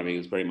economy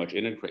is very much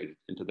integrated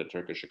into the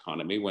Turkish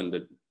economy. When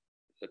the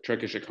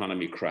Turkish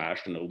economy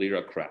crashed and the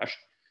lira crashed,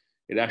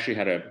 it actually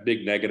had a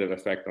big negative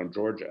effect on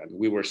Georgia. And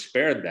we were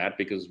spared that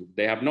because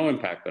they have no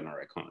impact on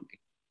our economy.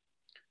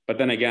 But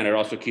then again, it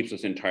also keeps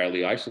us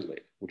entirely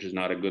isolated, which is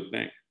not a good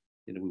thing.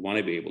 We want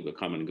to be able to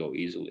come and go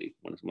easily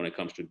when it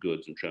comes to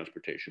goods and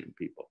transportation and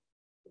people.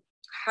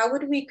 How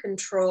would we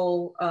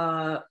control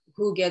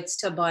who gets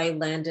to buy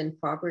land and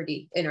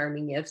property in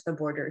Armenia if the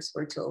borders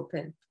were to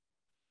open?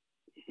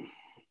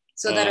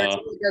 So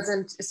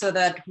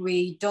that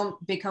we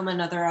don't become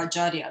another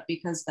Ajaria,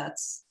 because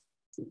that's.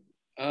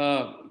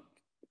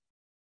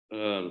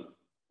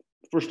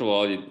 First of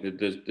all,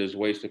 there's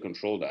ways to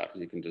control that.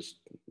 You can just,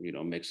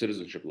 make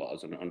citizenship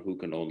laws on who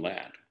can own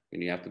land,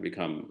 and you have to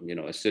become,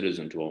 a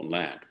citizen to own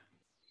land.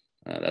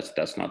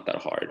 That's not that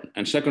hard.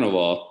 And second of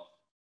all,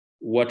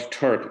 what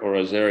Turk or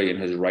Azeri in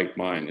his right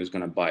mind is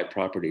going to buy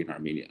property in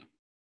Armenia?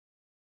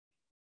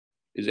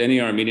 Is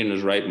any Armenian in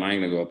his right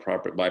mind going to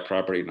go buy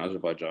property in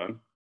Azerbaijan?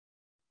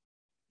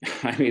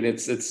 I mean,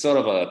 it's sort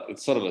of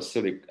a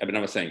silly. I mean,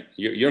 I'm saying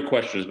your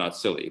question is not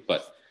silly,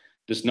 but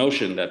this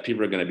notion that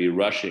people are going to be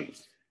rushing,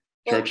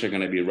 Turks are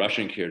going to be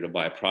rushing here to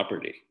buy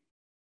property.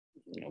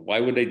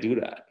 Why would they do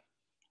that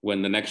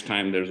when the next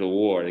time there's a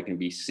war, they can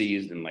be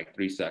seized in like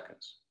 3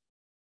 seconds?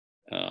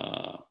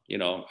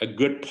 A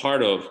good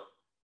part of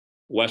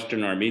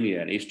Western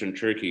Armenia and Eastern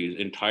Turkey is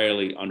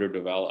entirely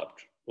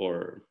underdeveloped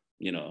or,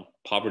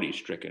 poverty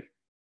stricken.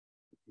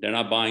 They're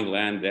not buying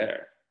land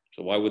there.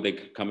 So why would they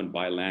come and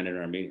buy land in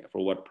Armenia?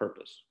 For what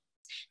purpose?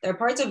 There are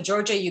parts of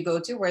Georgia you go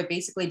to where it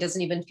basically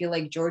doesn't even feel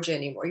like Georgia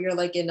anymore. You're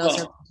like in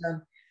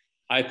Azerbaijan.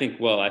 I think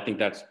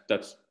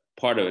that's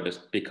part of it is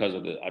because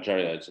of the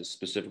Ajaria,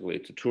 specifically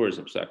it's a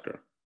tourism sector,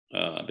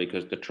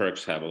 because the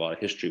Turks have a lot of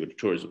history with the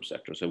tourism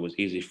sector. So it was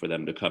easy for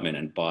them to come in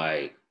and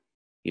buy,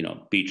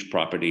 beach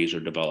properties or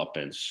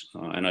developments.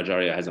 And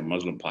Ajaria has a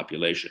Muslim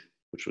population,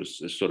 which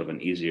was sort of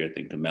an easier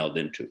thing to meld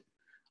into.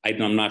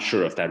 I'm not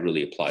sure if that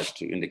really applies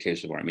to in the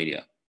case of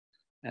Armenia,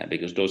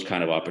 because those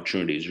kind of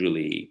opportunities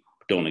really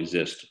don't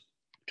exist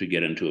to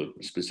get into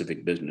a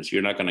specific business.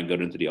 You're not going to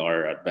go into the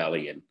Ararat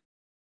Valley and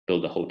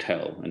build a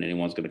hotel and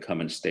anyone's going to come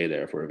and stay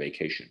there for a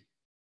vacation.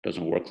 It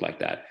doesn't work like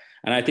that.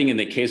 And I think in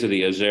the case of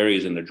the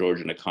Azeris and the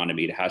Georgian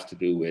economy, it has to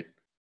do with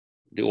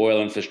the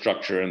oil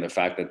infrastructure and the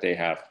fact that they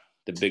have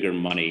the bigger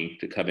money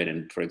to come in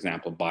and, for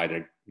example, buy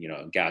their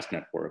gas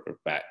network or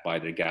buy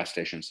their gas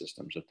station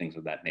systems or things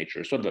of that nature.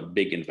 It's sort of a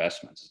big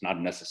investment. It's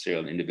not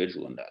necessarily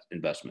individual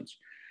investments.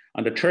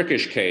 On the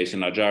Turkish case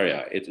in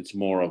Ajaria, it's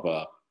more of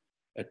a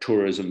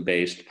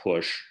tourism-based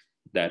push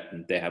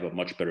that they have a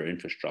much better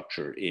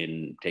infrastructure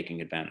in taking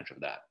advantage of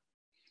that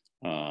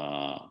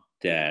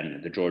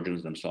than the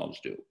Georgians themselves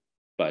do.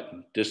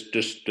 But just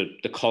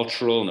the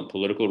cultural and the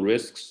political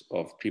risks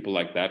of people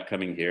like that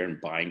coming here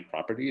and buying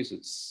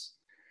properties,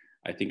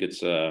 I think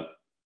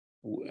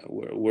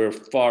we're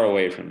far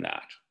away from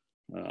that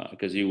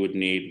because you would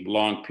need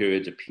long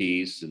periods of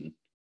peace and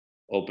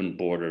open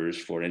borders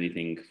for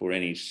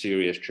any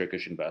serious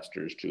Turkish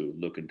investors to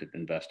look into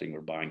investing or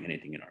buying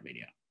anything in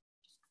Armenia.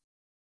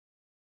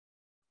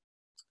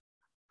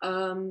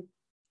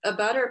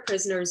 About our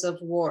prisoners of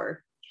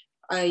war,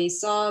 I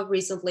saw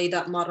recently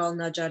that Maral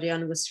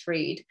Najarian was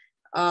freed.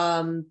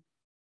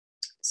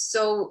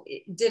 So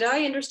did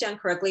I understand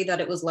correctly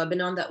that it was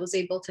Lebanon that was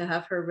able to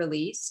have her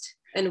released?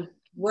 And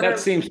that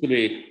seems to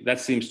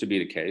be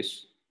the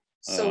case.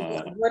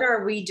 So what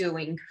are we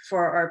doing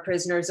for our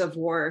prisoners of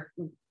war?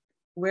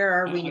 Where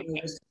are we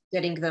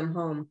getting them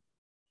home?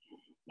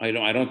 I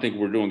don't think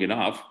we're doing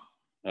enough,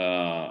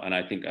 and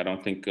I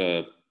don't think.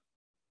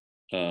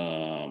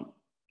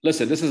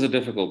 Listen, this is a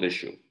difficult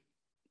issue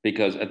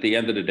because at the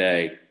end of the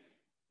day,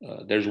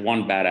 there's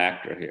one bad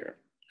actor here,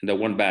 and that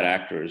one bad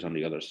actor is on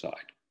the other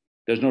side.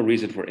 There's no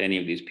reason for any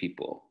of these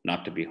people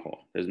not to be home.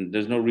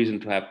 There's no reason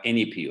to have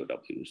any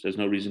POWs. There's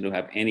no reason to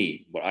have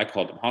any, what I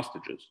call them,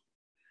 hostages.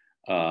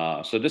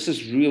 So this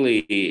is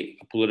really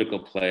a political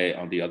play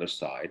on the other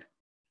side.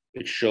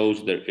 It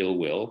shows their ill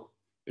will.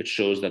 It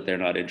shows that they're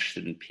not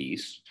interested in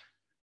peace.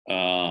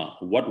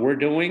 What we're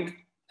doing,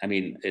 I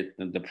mean,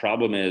 the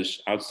problem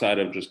is outside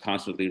of just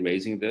constantly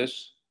raising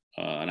this,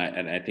 and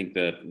I think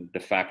the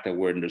fact that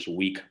we're in this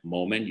weak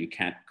moment, you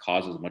can't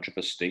cause as much of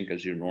a stink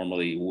as you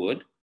normally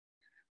would.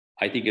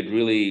 I think it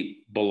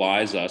really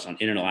belies us on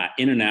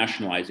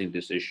internationalizing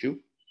this issue.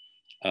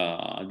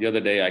 The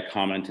other day, I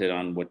commented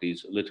on what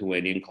these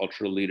Lithuanian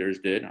cultural leaders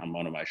did on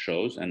one of my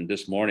shows, and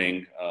this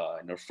morning,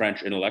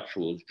 French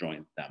intellectuals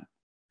joined them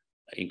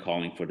in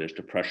calling for this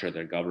to pressure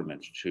their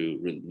governments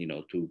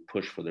to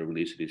push for the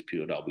release of these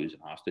POWs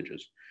and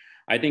hostages.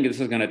 I think this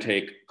is going to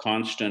take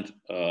constant,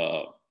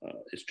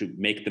 is to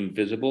make them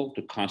visible,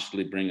 to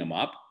constantly bring them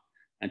up,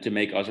 and to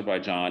make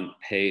Azerbaijan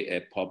pay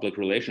a public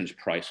relations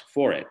price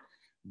for it.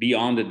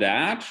 Beyond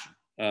that,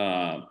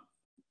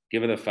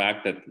 given the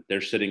fact that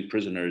they're sitting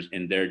prisoners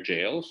in their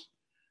jails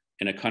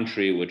in a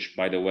country which,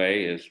 by the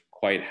way, is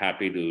quite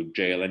happy to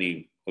jail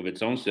any of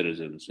its own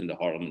citizens in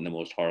the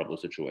most horrible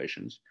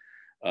situations,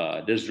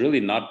 there's really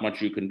not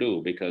much you can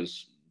do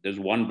because there's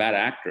one bad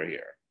actor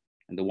here,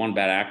 and the one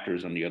bad actor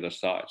is on the other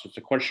side. So it's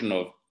a question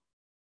of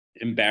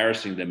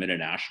embarrassing them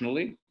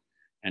internationally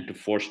and to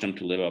force them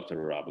to live up to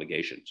their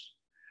obligations.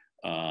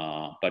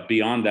 But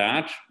beyond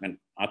that, and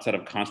outside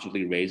of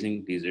constantly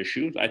raising these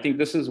issues, I think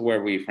this is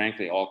where we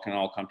frankly can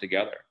all come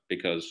together,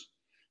 because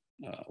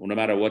no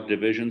matter what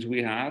divisions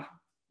we have,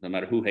 no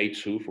matter who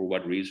hates who for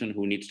what reason,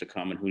 who needs to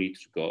come and who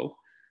needs to go,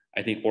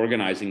 I think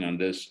organizing on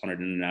this on an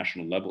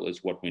international level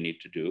is what we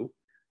need to do,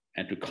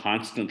 and to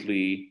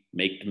constantly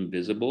make them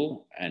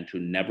visible and to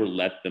never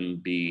let them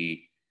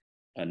be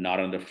not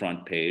on the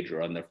front page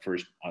or on the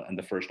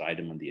first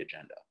item on the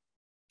agenda.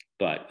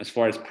 But as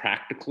far as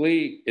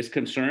practically is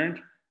concerned,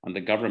 on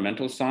the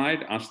governmental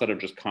side, instead of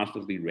just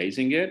constantly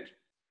raising it,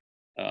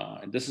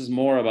 this is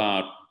more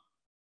about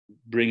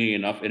bringing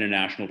enough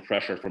international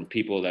pressure from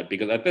people that,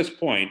 because at this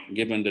point,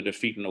 given the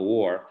defeat in the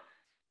war,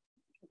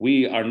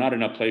 we are not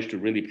in a place to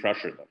really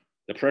pressure them.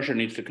 The pressure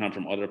needs to come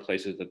from other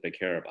places that they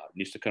care about. It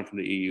needs to come from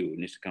the EU, it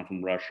needs to come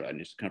from Russia, it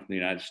needs to come from the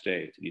United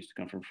States, it needs to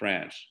come from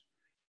France.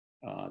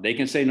 They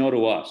can say no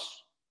to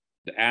us.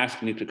 The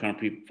ask needs to come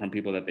from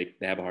people that they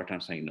have a hard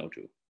time saying no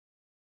to.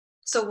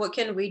 So what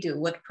can we do?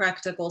 What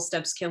practical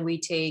steps can we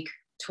take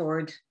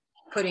toward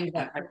putting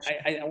that?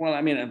 Well,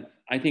 I mean,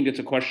 I think it's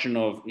a question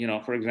of,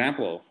 for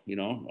example,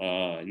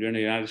 you're in the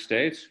United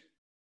States,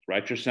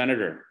 write your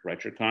senator,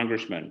 write your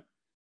congressman,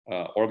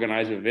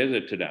 organize a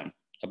visit to them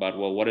about,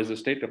 well, what is the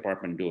State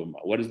Department doing?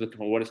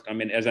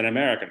 As an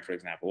American, for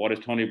example, what is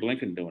Tony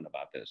Blinken doing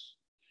about this?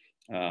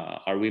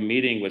 Are we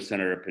meeting with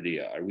Senator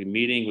Padilla? Are we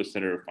meeting with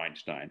Senator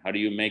Feinstein? How do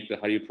you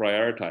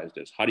prioritize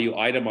this? How do you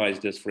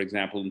itemize this, for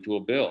example, into a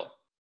bill?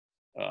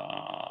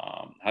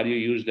 How do you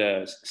use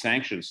the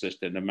sanction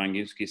system, the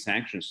Magnitsky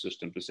sanction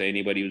system, to say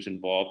anybody who's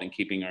involved in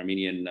keeping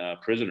Armenian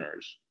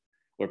prisoners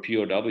or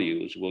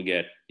POWs will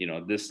get,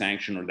 this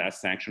sanction or that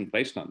sanction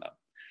placed on them?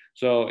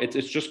 So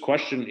it's just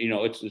question,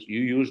 you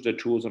use the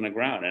tools on the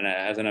ground. And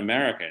as an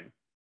American,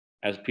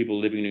 as people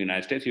living in the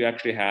United States, you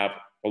actually have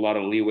a lot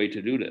of leeway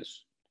to do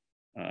this.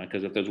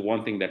 Because if there's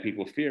one thing that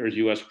people fear is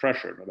US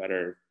pressure, no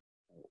matter,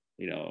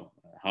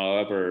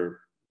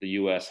 however the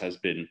US has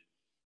been,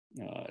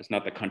 it's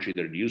not the country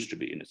that it used to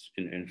be in its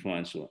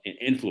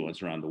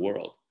influence around the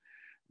world.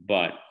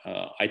 But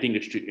I think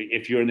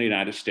if you're in the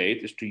United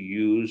States, is to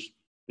use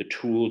the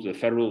tools, the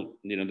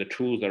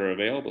tools that are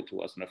available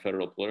to us in a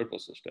federal political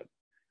system,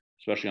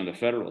 especially on the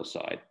federal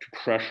side,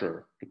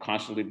 to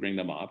constantly bring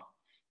them up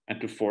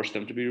and to force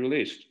them to be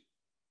released.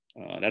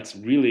 That's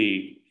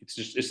really, it's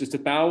just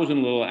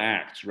 1,000 little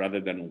acts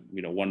rather than,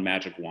 one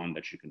magic wand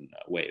that you can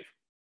wave.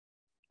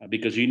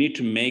 Because you need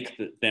to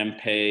make them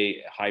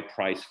pay a high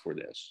price for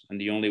this. And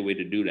the only way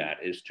to do that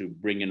is to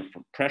bring in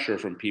pressure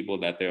from people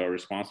that they are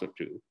responsive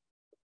to.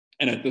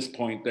 And at this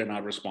point, they're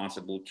not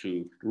responsive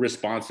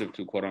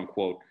to quote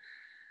unquote,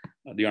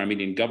 the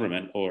Armenian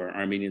government or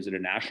Armenians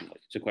internationally.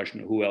 It's a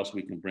question of who else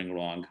we can bring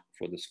along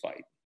for this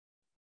fight.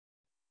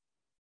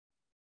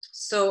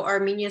 So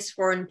Armenia's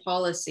foreign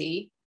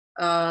policy,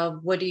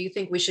 what do you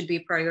think we should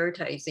be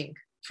prioritizing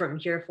from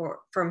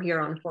here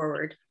on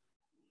forward?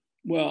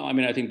 Well, I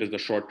mean, I think there's the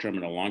short term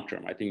and the long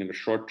term. I think in the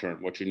short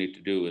term, what you need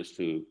to do is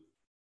to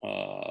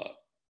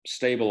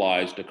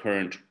stabilize the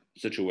current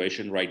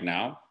situation right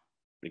now,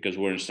 because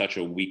we're in such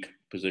a weak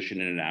position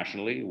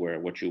internationally, where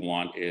what you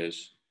want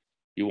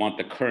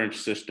the current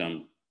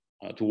system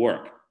to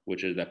work,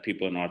 which is that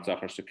people in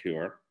Artsakh are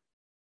secure,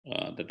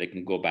 that they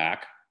can go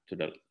back to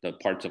the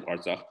parts of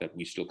Artsakh that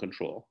we still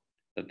control,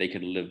 that they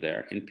can live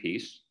there in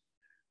peace,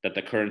 that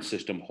the current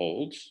system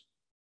holds,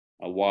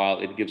 while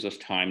it gives us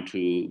time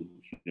to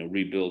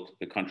rebuild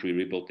the country,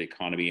 rebuild the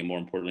economy, and more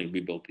importantly,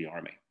 rebuild the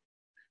army.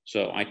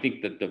 So I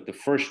think that the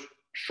first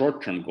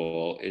short-term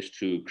goal is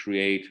to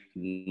create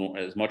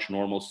as much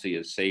normalcy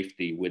as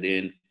safety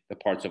within the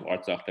parts of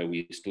Artsakh that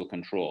we still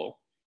control,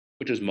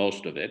 which is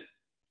most of it,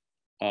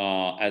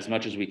 as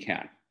much as we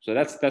can. So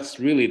that's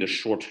really the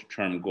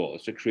short-term goal,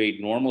 is to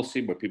create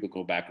normalcy where people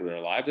go back to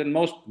their lives. And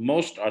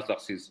most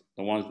Artsakhis,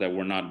 the ones that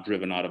were not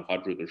driven out of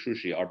Hadrut or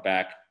Shushi, are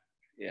back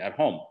at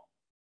home.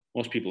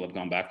 Most people have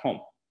gone back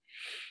home.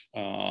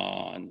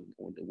 And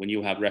when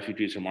you have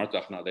refugees from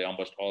Artsakh now, they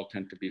almost all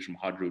tend to be from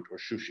Hadrut or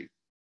Shushi,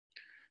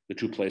 the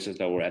two places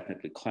that were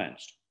ethnically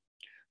cleansed.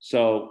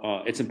 So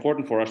it's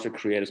important for us to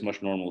create as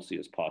much normalcy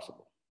as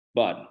possible.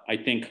 But I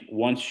think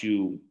once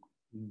you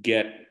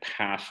get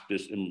past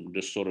this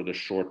sort of the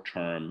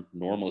short-term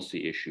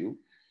normalcy issue,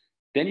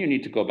 then you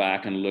need to go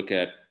back and look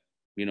at,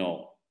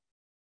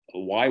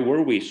 why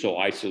were we so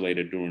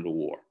isolated during the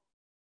war?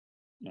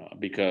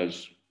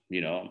 Because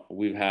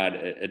we've had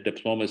a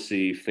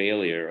diplomacy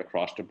failure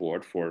across the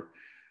board for,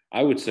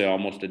 I would say,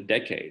 almost a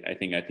decade. I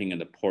think in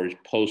the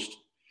post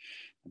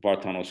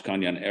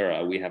Vartanovskanian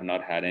era, we have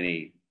not had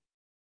any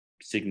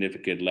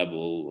significant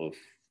level of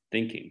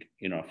thinking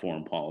in our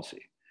foreign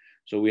policy.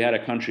 So we had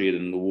a country that,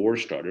 when the war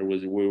started,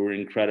 we were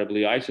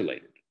incredibly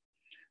isolated.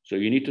 So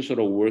you need to sort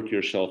of work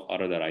yourself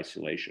out of that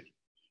isolation.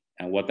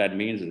 And what that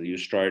means is that you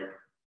start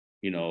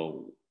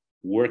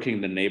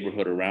working the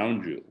neighborhood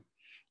around you,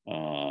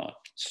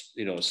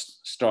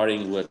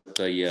 starting with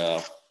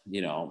the,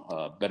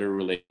 better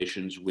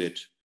relations with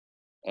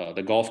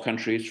the Gulf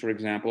countries, for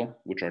example,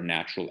 which are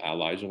natural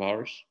allies of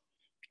ours.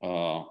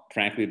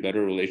 Frankly,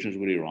 better relations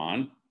with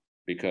Iran,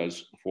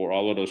 because for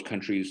all of those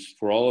countries,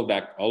 for all of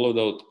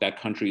that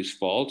country's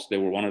faults, they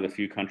were one of the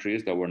few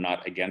countries that were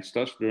not against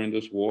us during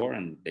this war,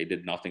 and they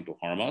did nothing to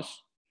harm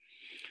us.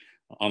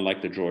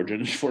 Unlike the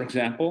Georgians, for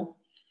example,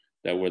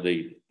 that were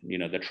the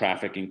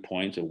trafficking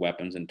points of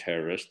weapons and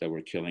terrorists that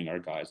were killing our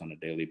guys on a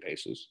daily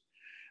basis.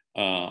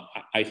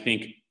 I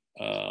think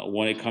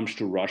when it comes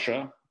to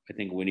Russia, I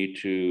think we need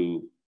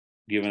to,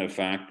 given the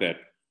fact that,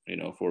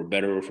 for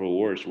better or for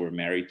worse, we're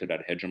married to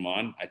that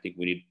hegemon, I think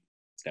we need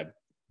that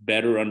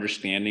better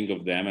understanding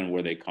of them and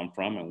where they come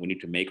from. And we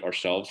need to make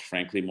ourselves,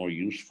 frankly, more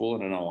useful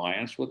in an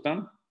alliance with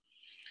them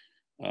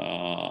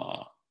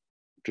to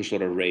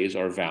sort of raise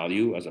our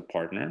value as a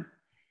partner.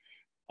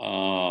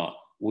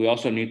 We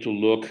also need to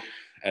look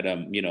at,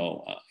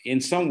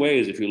 in some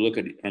ways, if you look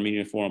at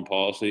Armenian foreign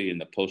policy in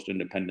the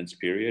post-independence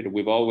period,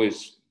 we've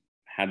always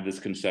had this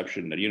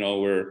conception that,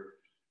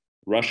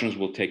 Russians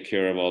will take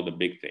care of all the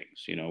big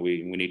things.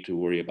 We need to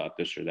worry about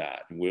this or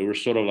that. And we were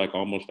sort of like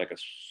almost like a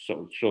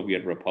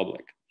Soviet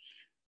republic.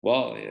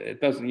 Well, it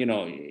doesn't,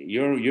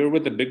 you're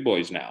with the big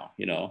boys now,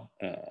 you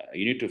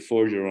need to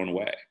forge your own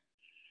way.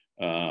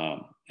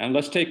 And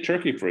let's take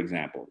Turkey, for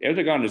example.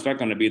 Erdogan is not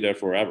going to be there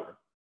forever.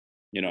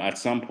 At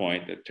some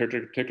point, the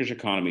Turkish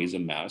economy is a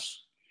mess.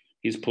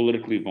 He's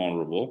politically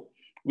vulnerable.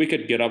 We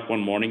could get up one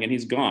morning and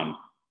he's gone.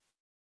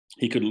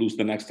 He could lose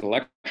the next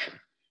election.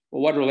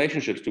 Well, what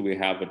relationships do we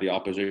have with the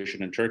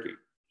opposition in Turkey?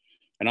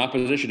 An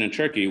opposition in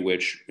Turkey,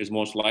 which is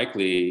most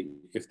likely,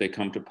 if they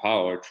come to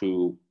power,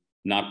 to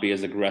not be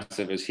as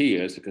aggressive as he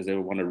is, because they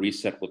want to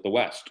reset with the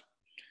West.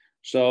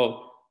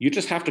 So you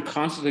just have to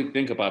constantly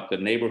think about the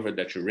neighborhood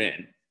that you're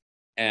in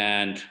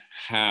and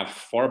have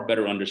far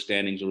better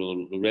understandings of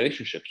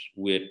relationships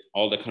with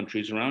all the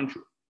countries around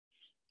you.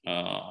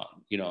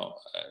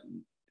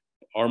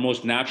 Our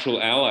most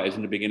natural allies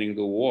in the beginning of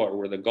the war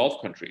were the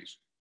Gulf countries,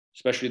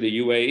 especially the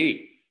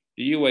UAE.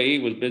 The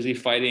UAE was busy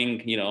fighting,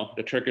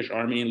 the Turkish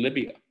army in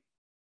Libya.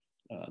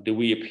 Do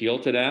we appeal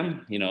to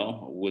them,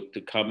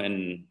 to come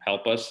and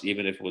help us,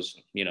 even if it was,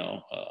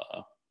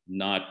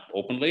 not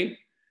openly?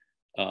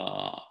 They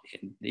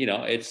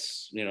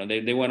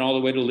went all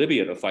the way to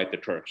Libya to fight the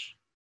Turks.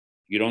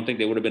 You don't think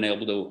they would have been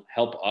able to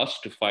help us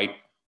to fight,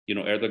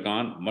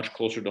 Erdogan much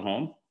closer to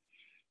home?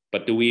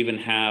 But do we even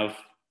have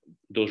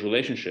those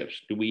relationships?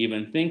 Do we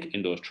even think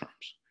in those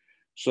terms?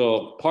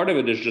 So part of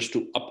it is just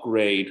to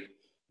upgrade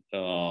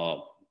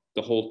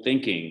the whole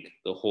thinking,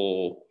 the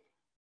whole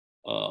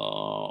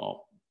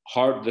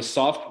the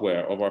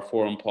software of our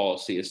foreign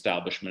policy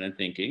establishment and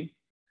thinking,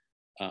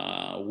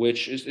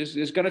 which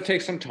is going to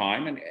take some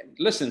time. And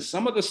listen,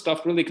 some of the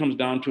stuff really comes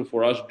down to,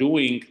 for us,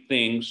 doing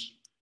things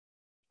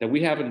that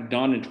we haven't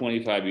done in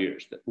 25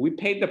 years. We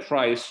paid the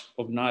price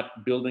of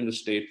not building the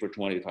state for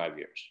 25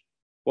 years.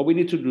 What we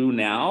need to do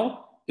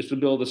now is to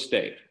build a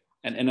state.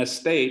 And in a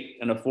state,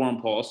 and a foreign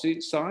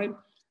policy side,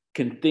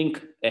 can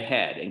think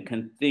ahead and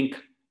can think,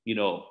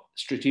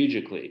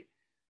 strategically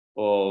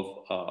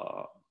of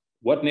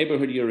what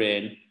neighborhood you're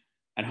in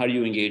and how do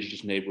you engage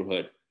this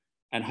neighborhood,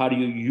 and how do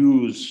you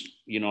use,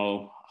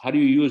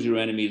 your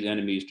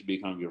enemies to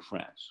become your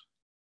friends,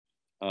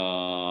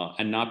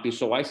 and not be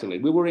so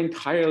isolated. We were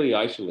entirely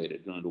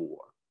isolated during the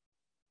war.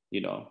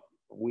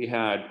 We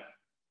had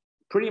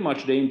pretty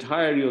much the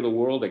entirety of the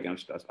world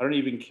against us. I don't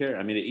even care.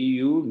 I mean, the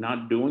EU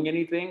not doing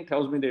anything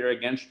tells me they're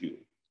against you.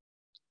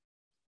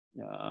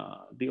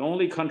 The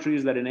only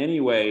countries that in any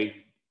way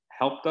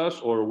helped us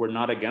or were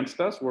not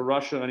against us were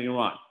Russia and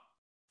Iran.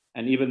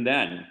 And even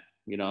then,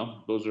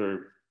 those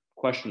are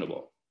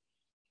questionable.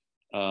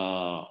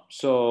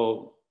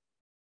 So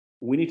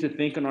we need to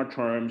think in our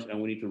terms,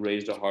 and we need to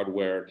raise the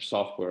hardware, the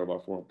software of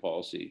our foreign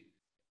policy,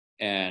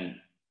 and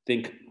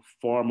think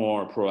far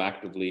more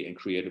proactively and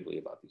creatively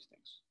about these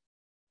things.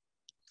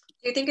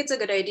 Do you think it's a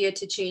good idea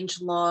to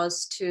change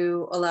laws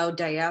to allow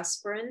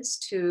diasporans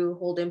to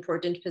hold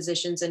important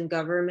positions in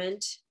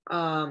government?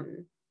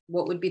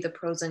 What would be the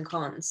pros and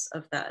cons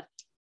of that?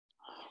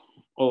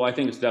 Oh, I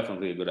think it's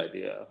definitely a good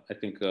idea. I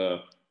think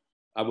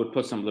I would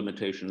put some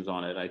limitations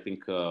on it. I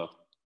think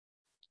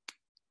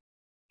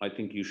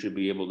you should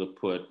be able to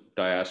put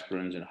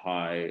diasporans in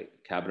high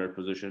cabinet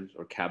positions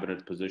or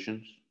cabinet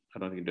positions. I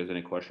don't think there's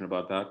any question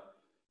about that.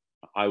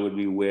 I would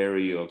be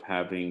wary of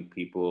having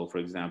people, for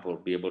example,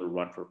 be able to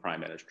run for prime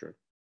minister.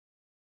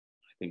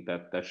 I think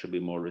that should be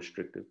more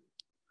restrictive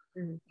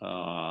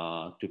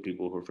to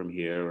people who are from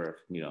here. Or,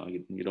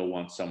 you don't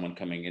want someone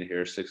coming in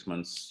here 6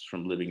 months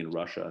from living in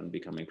Russia and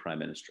becoming prime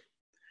minister.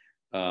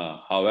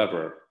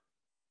 However,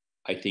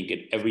 I think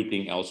in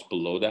everything else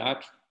below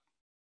that,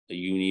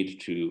 you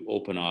need to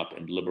open up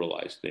and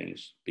liberalize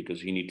things,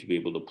 because you need to be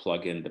able to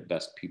plug in the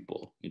best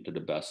people into the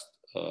best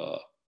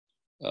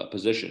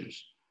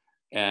positions.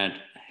 And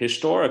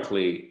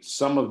historically,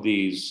 some of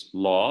these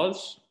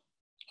laws,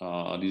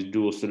 these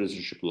dual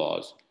citizenship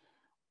laws,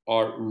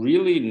 are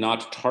really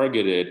not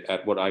targeted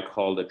at what I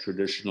call the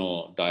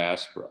traditional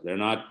diaspora. They're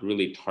not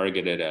really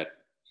targeted at,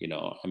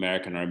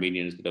 American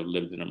Armenians that have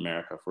lived in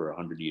America for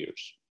 100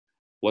 years.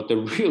 What they're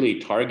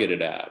really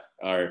targeted at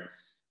are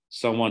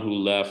someone who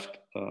left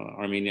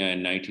Armenia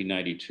in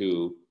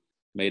 1992,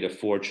 made a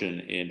fortune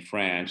in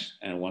France,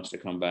 and wants to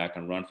come back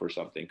and run for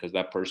something because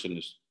that person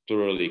is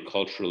thoroughly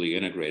culturally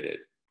integrated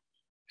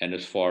and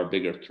is far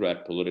bigger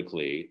threat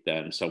politically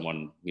than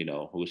someone,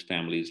 whose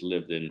family's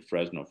lived in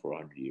Fresno for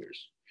 100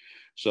 years.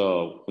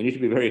 So we need to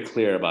be very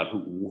clear about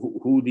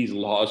who these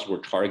laws were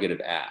targeted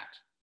at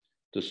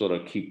to sort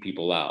of keep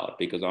people out,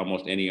 because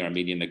almost any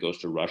Armenian that goes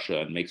to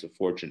Russia and makes a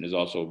fortune is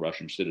also a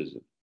Russian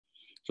citizen.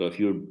 So if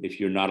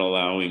you're not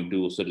allowing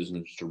dual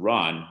citizens to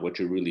run, what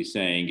you're really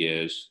saying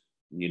is,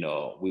 we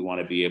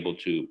want to be able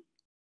to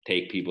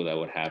take people that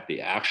would have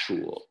the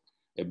actual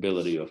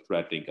ability of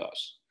threatening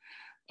us,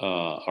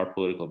 our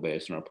political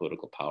base and our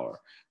political power.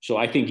 So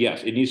I think,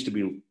 yes, it needs to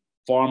be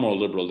far more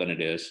liberal than it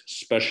is,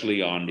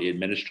 especially on the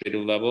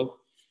administrative level,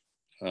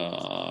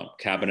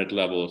 cabinet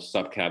level,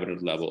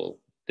 sub-cabinet level.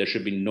 There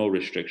should be no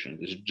restrictions.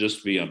 It should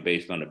just be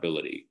based on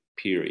ability,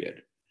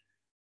 period.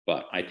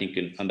 But I think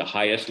on the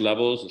highest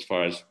levels, as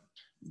far as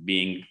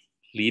leading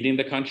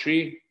the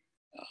country,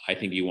 I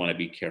think you want to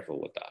be careful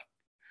with that.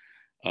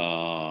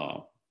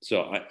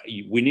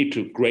 We need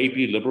to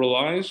greatly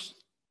liberalize,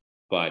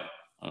 but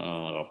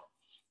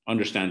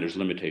understand there's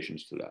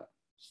limitations to that.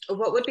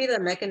 What would be the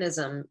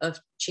mechanism of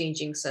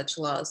changing such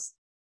laws?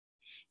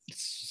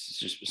 It's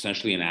just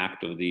essentially an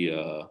act of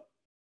the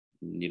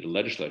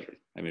legislature.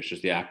 I mean, it's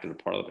just the act of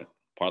the parliament.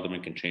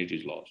 Parliament can change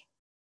these laws.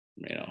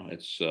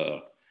 It's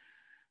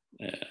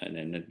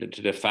and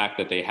to the fact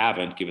that they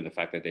haven't, given the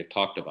fact that they've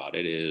talked about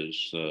it,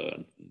 is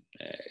to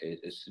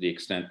the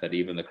extent that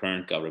even the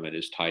current government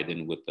is tied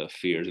in with the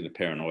fears and the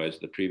paranoias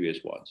of the previous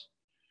ones,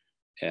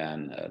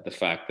 and the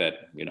fact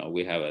that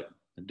we have a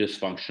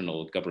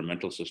dysfunctional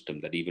governmental system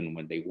that even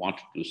when they want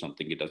to do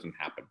something, it doesn't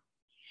happen.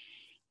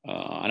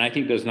 And I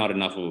think there's not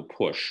enough of a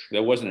push.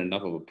 There wasn't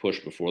enough of a push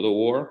before the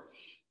war,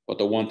 but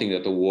the one thing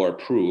that the war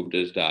proved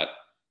is that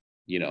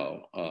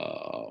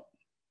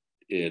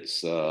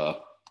it's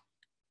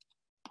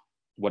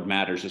what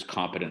matters is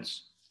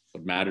competence.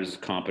 What matters is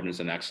competence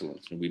and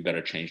excellence, and we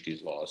better change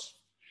these laws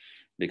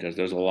because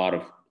there's a lot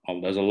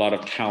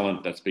of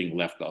talent that's being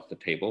left off the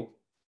table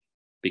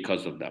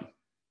because of them,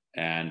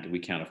 and we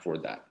can't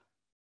afford that.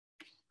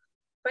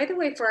 By the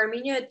way, for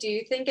Armenia, do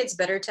you think it's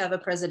better to have a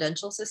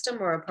presidential system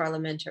or a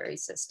parliamentary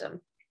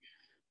system?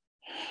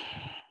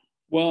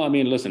 Well, I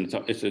mean, listen,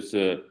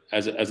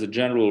 as a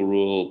general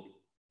rule,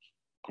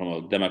 from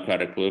a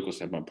democratic political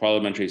standpoint,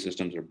 parliamentary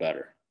systems are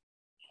better.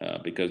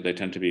 Because they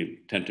tend to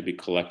be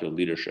collective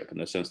leadership in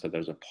the sense that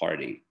there's a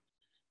party,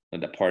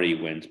 and the party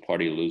wins,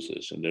 party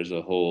loses, and there's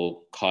a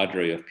whole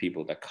cadre of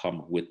people that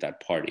come with that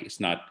party. It's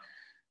not,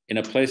 in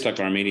a place like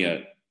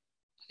Armenia,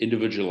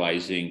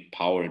 individualizing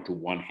power into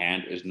one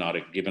hand is not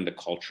given the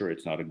culture,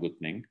 it's not a good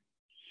thing.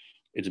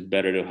 It's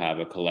better to have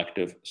a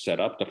collective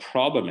setup. The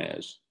problem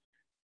is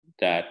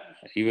that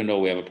even though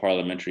we have a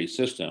parliamentary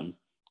system,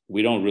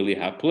 we don't really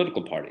have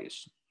political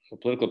parties. So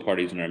political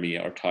parties in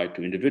Armenia are tied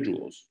to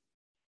individuals.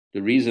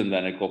 The reason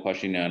that Nikol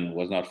Pashinyan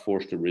was not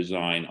forced to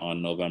resign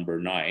on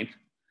November 9th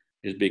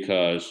is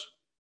because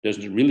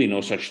there's really no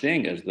such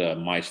thing as the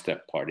My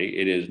Step party.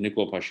 It is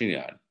Nikol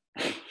Pashinyan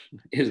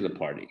is the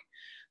party.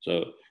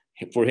 So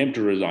for him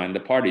to resign, the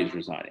party is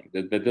resigning.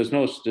 There's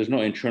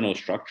no internal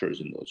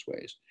structures in those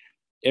ways.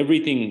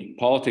 Everything,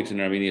 politics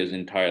in Armenia is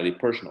entirely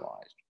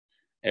personalized.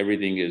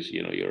 Everything is,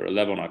 you're a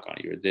Levon,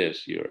 you're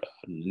this, you're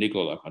a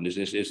Nikol.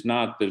 It's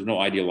not, there's no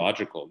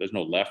ideological, there's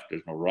no left,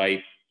 there's no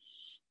right.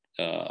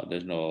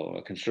 There's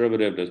no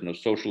conservative, there's no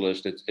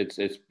socialist.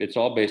 It's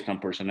all based on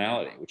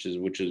personality, which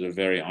is a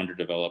very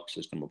underdeveloped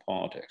system of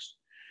politics.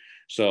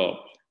 So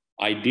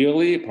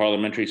ideally,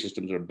 parliamentary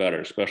systems are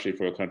better, especially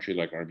for a country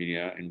like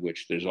Armenia, in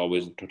which there's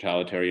always a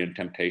totalitarian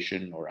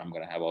temptation, or I'm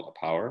going to have all the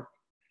power.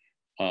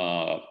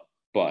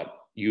 But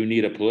you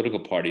need a political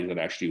party that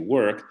actually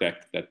work,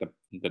 that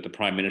the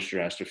prime minister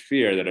has to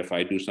fear that if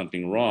I do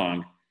something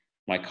wrong,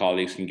 my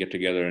colleagues can get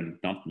together and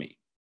dump me.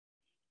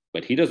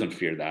 But he doesn't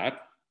fear that,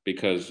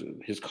 because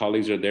his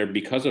colleagues are there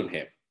because of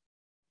him,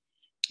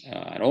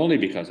 and only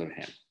because of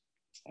him.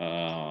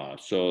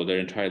 So they're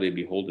entirely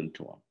beholden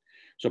to him.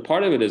 So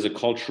part of it is a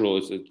cultural,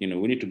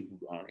 we need to,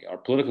 our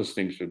political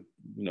things should,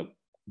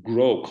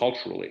 grow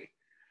culturally.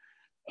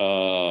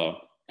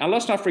 And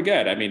let's not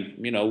forget, I mean,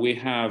 we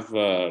have,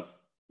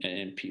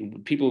 and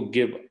people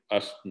give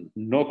us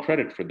no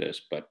credit for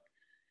this, but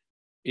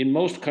in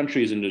most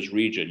countries in this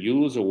region,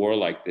 you lose a war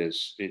like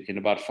this, in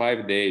about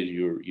 5 days,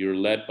 you're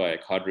led by a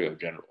cadre of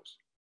generals.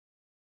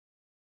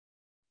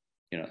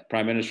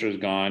 Prime minister is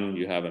gone,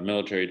 you have a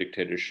military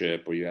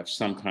dictatorship, or you have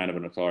some kind of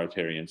an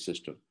authoritarian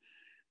system.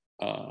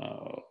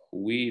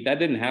 That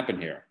didn't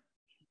happen here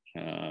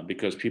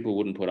because people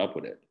wouldn't put up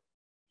with it.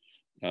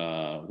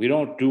 We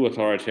don't do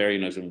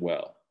authoritarianism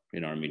well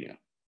in Armenia.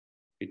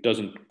 It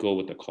doesn't go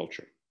with the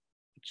culture.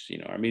 It's,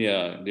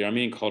 Armenia, the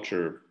Armenian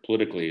culture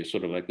politically is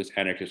sort of like this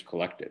anarchist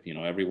collective.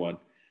 Everyone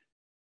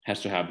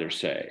has to have their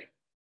say.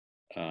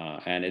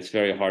 And it's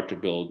very hard to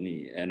build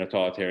an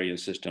authoritarian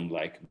system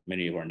like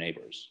many of our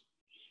neighbors.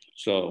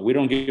 So we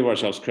don't give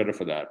ourselves credit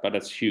for that, but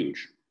that's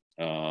huge.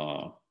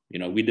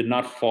 We did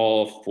not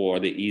fall for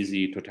the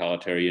easy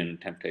totalitarian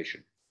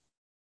temptation.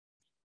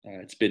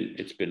 It's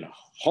been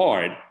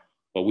hard,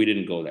 but we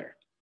didn't go there.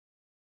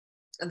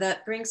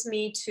 That brings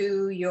me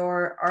to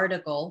your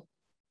article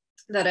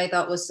that I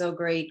thought was so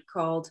great,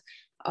 called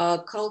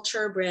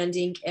Culture,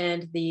 Branding,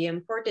 and the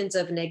Importance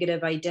of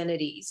Negative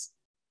Identities.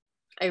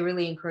 I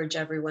really encourage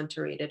everyone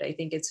to read it. I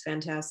think it's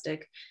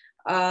fantastic.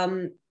 How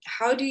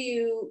do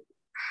you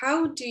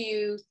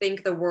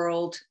think the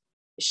world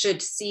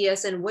should see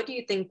us, and what do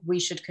you think we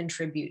should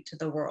contribute to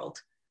the world?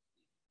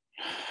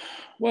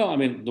 Well,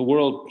 the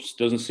world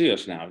doesn't see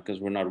us now because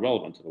we're not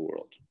relevant to the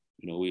world.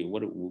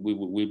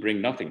 We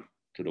bring nothing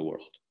to the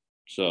world,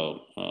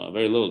 so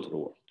very little to the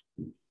world.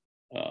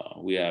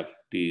 We have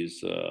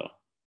these,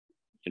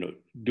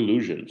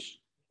 delusions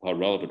how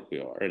relevant we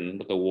are, and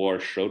what the war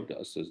showed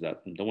us is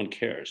that no one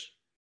cares.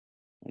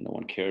 And no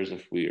one cares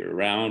if we're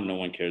around. No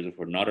one cares if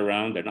we're not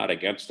around. They're not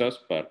against us,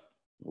 but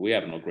we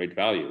have no great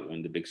value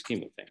in the big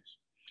scheme of things.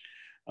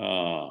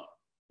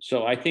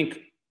 So I think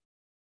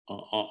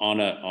on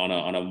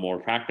a more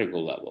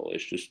practical level,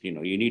 it's just,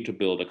 you need to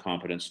build a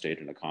competent state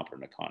and a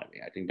competent economy.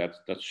 I think that's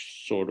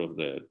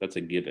that's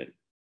a given.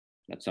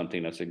 That's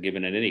something that's a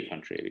given in any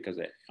country, because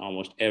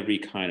almost every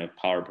kind of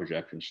power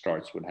projection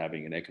starts with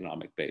having an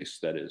economic base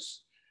that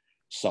is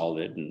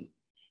solid and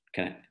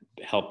can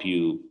help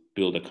you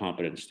build a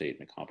competent state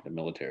and a competent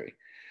military.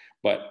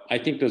 But I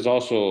think there's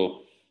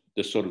also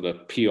this sort of the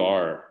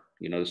PR,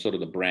 sort of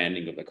the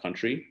branding of the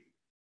country.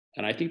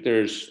 And I think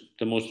there's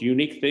the most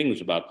unique things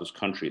about this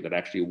country that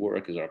actually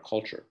work is our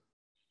culture.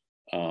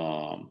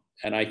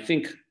 And I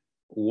think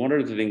one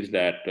of the things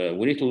that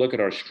we need to look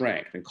at our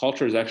strength, and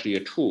culture is actually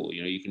a tool,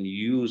 you can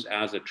use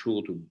as a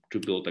tool to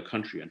build the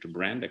country and to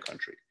brand the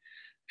country.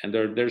 And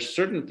there's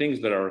certain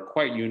things that are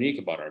quite unique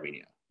about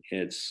Armenia.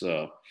 It's,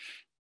 if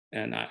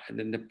you're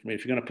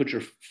going to put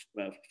your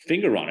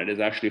finger on it, is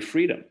actually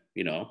freedom.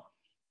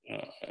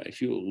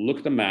 If you look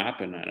at the map,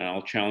 and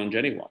I'll challenge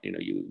anyone,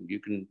 you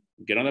can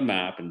get on the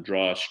map and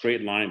draw a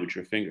straight line with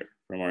your finger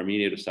from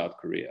Armenia to South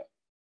Korea,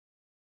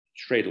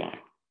 straight line.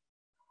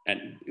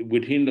 And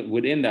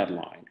within that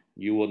line,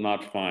 you will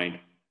not find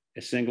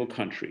a single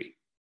country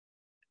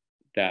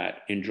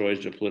that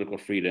enjoys the political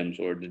freedoms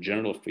or the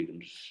general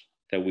freedoms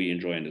that we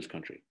enjoy in this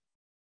country.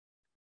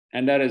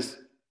 And that is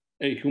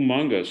a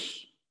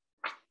humongous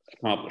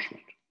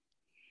accomplishment.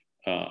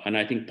 And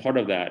I think part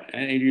of that,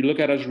 and you look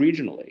at us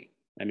regionally,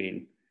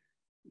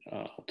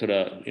 to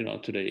the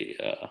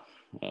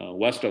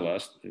west of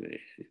us, the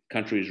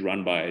country is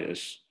run by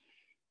this,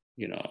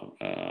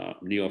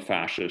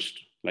 neo-fascist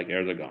like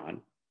Erdogan,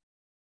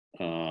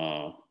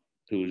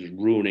 who's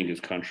ruining his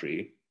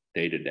country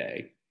day to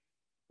day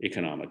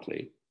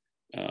economically.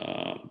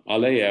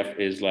 Aliyev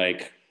is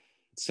like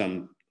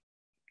some,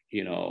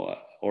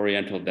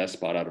 Oriental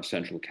despot out of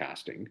central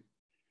casting.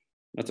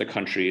 That's a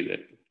country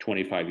that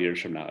 25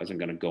 years from now isn't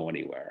going to go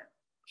anywhere.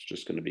 It's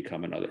just going to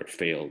become another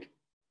failed,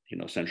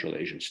 Central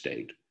Asian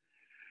state.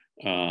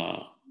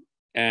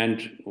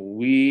 And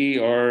we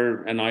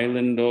are an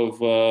island of,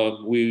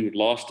 we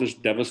lost this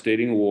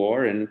devastating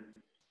war and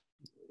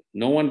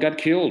no one got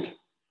killed.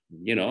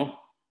 There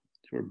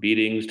were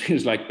beatings,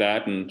 things like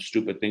that, and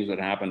stupid things that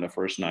happened the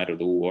first night of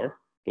the war.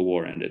 The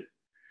war ended.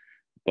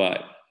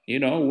 But,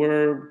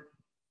 we're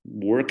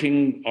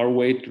working our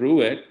way through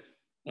it,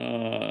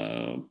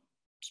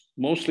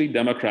 mostly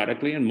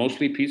democratically and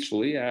mostly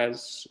peacefully,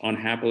 as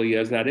unhappily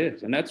as that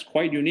is. And that's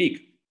quite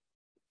unique.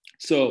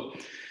 So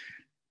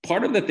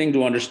part of the thing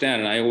to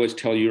understand, and I always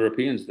tell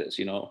Europeans this,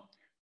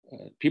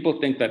 people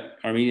think that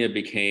Armenia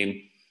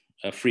became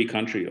a free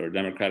country or a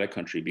democratic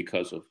country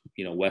because of,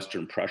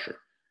 Western pressure.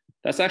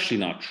 That's actually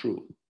not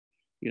true.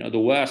 The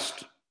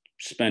West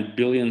spent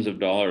billions of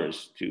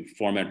dollars to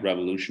foment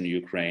revolution in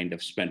Ukraine.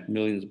 They've spent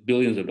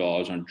billions of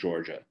dollars on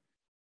Georgia.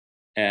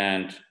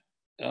 And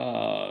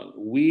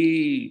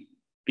we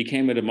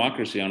became a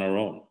democracy on our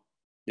own.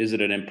 Is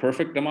it an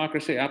imperfect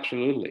democracy?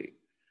 Absolutely.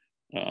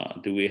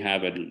 Do we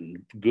have a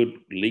good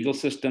legal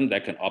system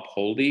that can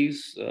uphold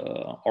these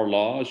our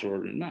laws,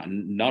 or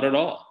not at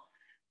all?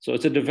 So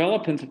it's a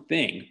development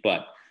thing,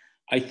 but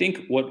I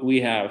think what we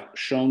have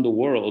shown the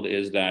world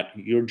is that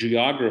your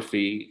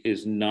geography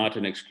is not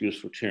an excuse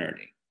for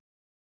tyranny.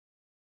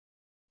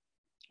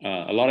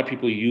 A lot of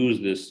people use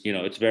this,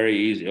 it's very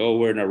easy. Oh,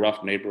 we're in a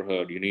rough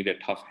neighborhood. You need a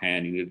tough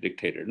hand. You need a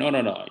dictator.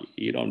 No.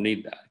 You don't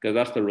need that, because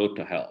that's the road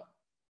to hell.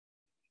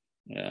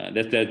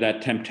 That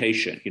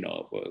temptation,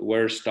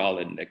 where's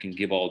Stalin that can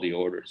give all the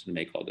orders and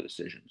make all the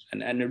decisions?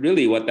 And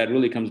really what that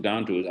really comes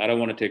down to is, I don't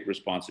want to take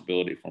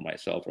responsibility for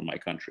myself or my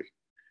country.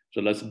 So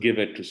let's give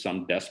it to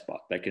some despot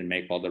that can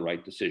make all the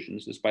right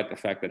decisions, despite the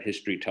fact that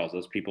history tells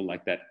us people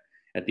like that,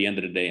 at the end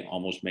of the day,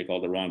 almost make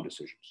all the wrong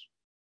decisions.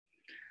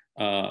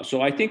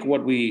 So I think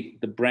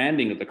the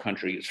branding of the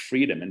country is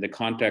freedom in the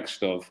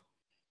context of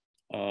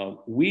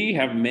we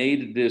have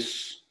made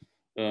this,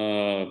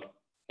 we're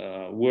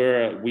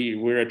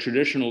a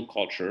traditional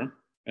culture,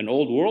 an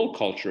old world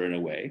culture in a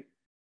way,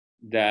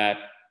 that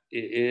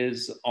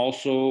is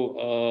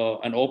also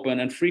an open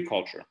and free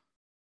culture.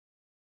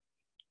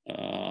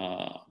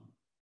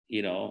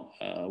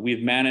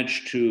 We've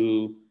managed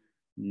to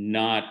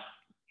not,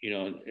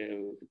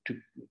 to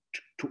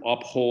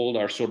uphold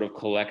our sort of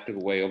collective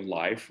way of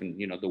life, and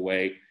the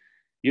way,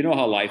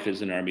 how life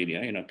is in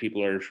Armenia.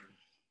 People are,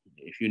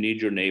 if you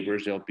need your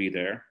neighbors, they'll be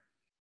there.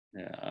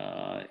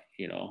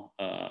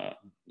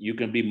 You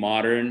can be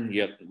modern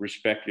yet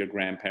respect your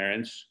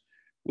grandparents.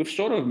 We've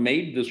sort of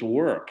made this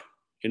work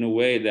in a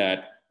way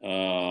that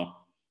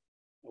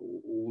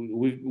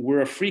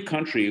we're a free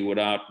country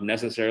without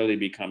necessarily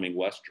becoming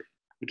Western,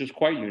 which is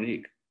quite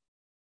unique.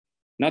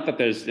 Not that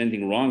there's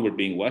anything wrong with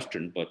being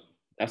Western, but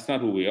that's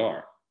not who we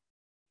are.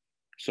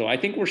 So I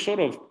think we're sort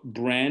of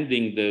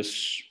branding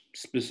this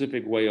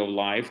specific way of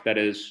life that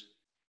is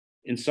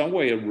in some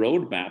way a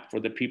roadmap for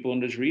the people in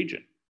this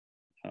region.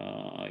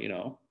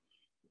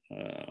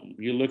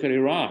 You look at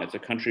Iran, it's a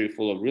country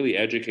full of really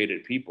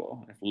educated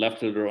people. If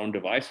left to their own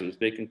devices,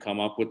 they can come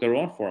up with their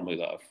own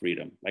formula of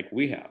freedom like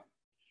we have.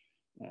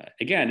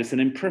 Again, it's an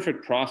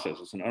imperfect process.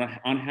 It's an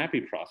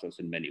unhappy process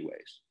in many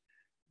ways.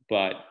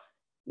 But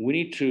we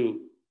need to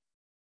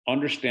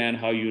understand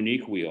how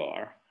unique we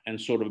are and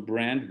sort of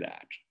brand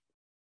that.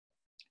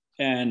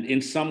 And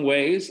in some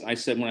ways, I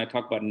said when I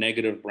talk about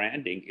negative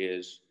branding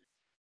is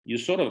you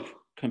sort of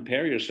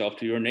compare yourself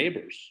to your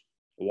neighbors.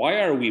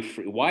 Why are we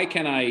free? Why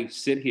can I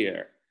sit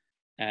here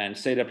and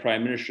say the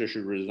prime minister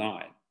should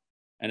resign?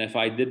 And if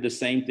I did the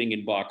same thing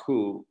in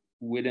Baku,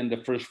 within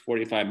the first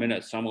 45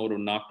 minutes, someone would have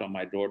knocked on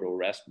my door to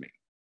arrest me.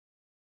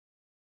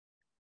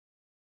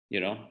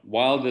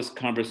 While this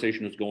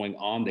conversation was going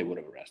on, they would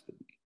have arrested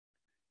me.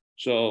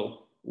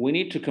 So we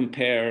need to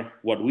compare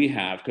what we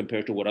have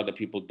compared to what other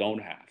people don't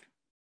have.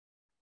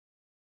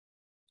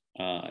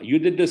 You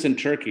did this in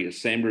Turkey, the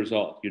same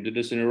result. You did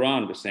this in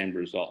Iran, the same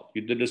result.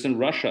 You did this in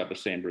Russia, the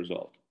same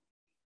result.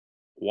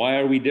 Why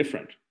are we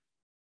different?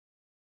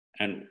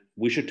 And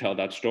we should tell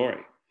that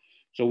story.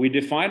 So we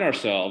define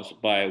ourselves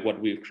by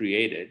what we've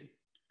created,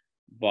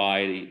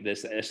 by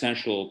this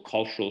essential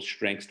cultural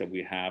strengths that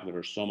we have, that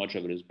are so much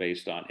of it is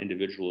based on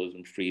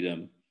individualism,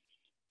 freedom,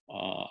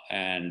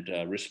 and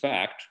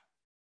respect.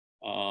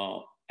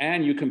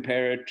 And you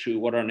compare it to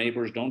what our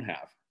neighbors don't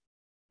have.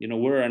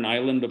 We're an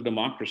island of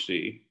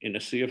democracy in a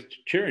sea of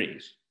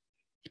tyrannies.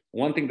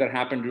 One thing that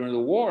happened during the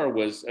war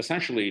was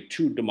essentially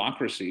two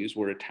democracies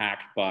were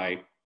attacked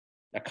by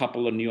a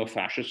couple of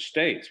neo-fascist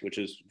states, which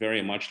is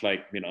very much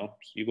like,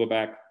 you go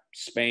back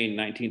Spain,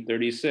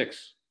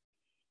 1936,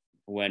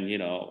 when,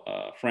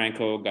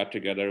 Franco got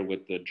together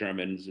with the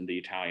Germans and the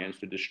Italians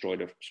to destroy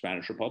the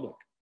Spanish Republic.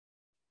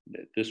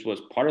 This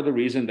was part of the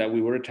reason that we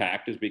were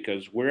attacked, is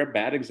because we're a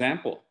bad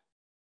example.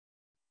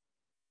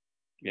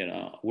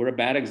 We're a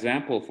bad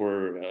example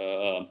for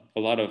a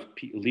lot of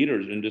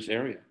leaders in this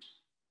area.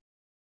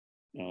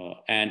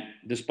 And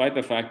despite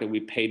the fact that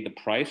we paid the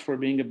price for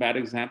being a bad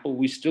example,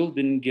 we still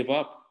didn't give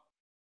up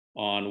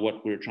on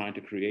what we're trying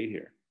to create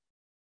here,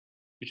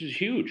 which is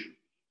huge.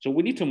 So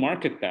we need to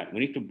market that. We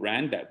need to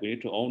brand that. We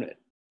need to own it.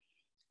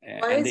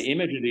 And the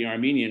image of the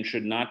Armenian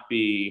should not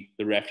be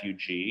the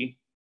refugee.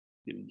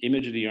 The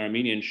image of the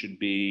Armenian should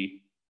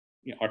be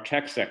our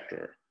tech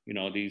sector. You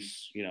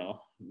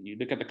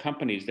look at the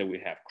companies that we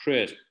have,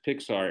 Crisp,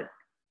 Pixar,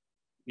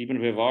 even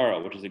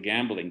Vivara, which is a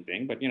gambling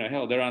thing, but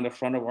hell, they're on the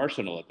front of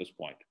Arsenal at this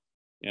point.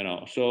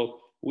 So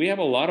we have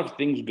a lot of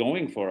things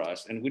going for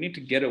us, and we need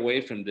to get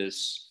away from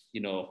this,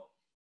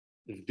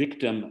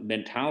 victim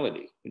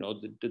mentality.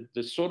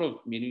 The sort of,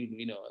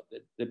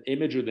 the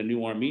image of the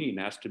new Armenian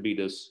has to be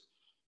this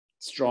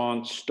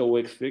strong,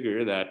 stoic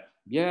figure that,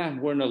 yeah,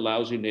 we're in a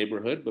lousy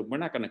neighborhood, but we're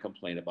not going to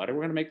complain about it.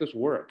 We're going to make this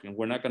work, and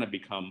we're not going to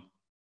become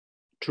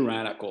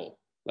tyrannical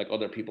like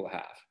other people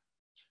have.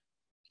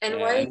 And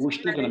we're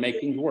still going to make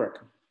things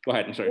work. Go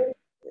ahead. I'm sorry.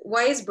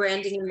 Why is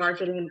branding and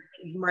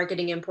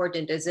marketing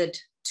important? Is it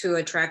to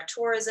attract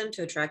tourism,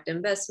 to attract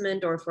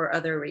investment, or for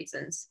other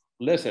reasons?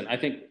 Listen, I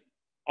think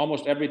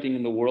almost everything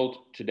in the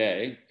world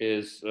today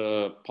is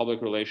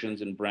public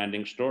relations and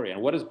branding story.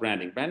 And what is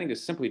branding? Branding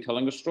is simply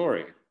telling a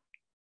story.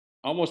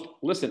 Almost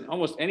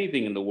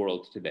anything in the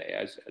world today,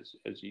 as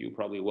you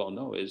probably well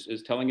know,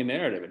 is telling a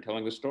narrative and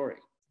telling a story.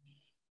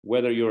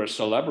 Whether you're a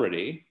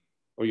celebrity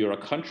or you're a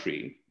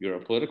country, you're a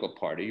political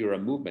party, you're a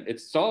movement,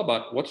 it's all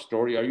about what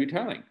story are you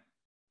telling?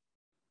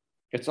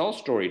 It's all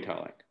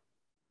storytelling.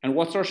 And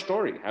what's our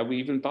story? Have we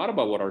even thought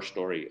about what our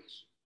story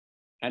is?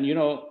 And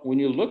when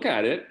you look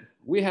at it,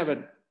 we have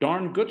a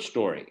darn good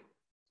story.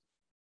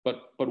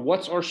 But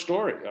what's our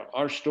story?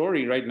 Our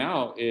story right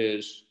now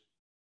is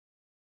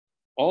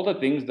all the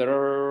things that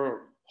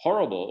are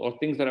horrible or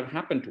things that have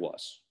happened to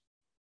us,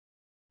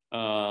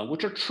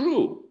 which are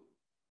true,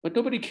 but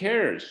nobody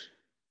cares.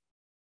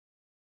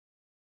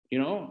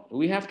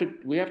 We have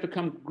to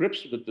come to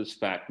grips with this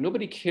fact.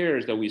 Nobody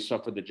cares that we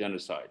suffered the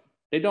genocide.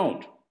 They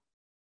don't.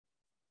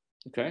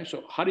 Okay,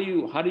 so how do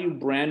you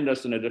brand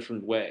us in a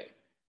different way?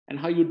 And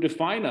how you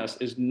define us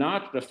is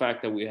not the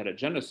fact that we had a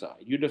genocide.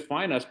 You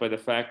define us by the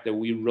fact that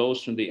we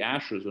rose from the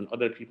ashes when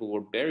other people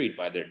were buried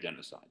by their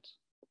genocides.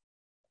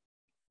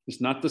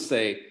 It's not to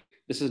say,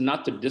 this is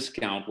not to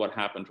discount what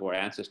happened to our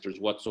ancestors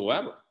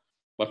whatsoever,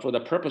 but for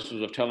the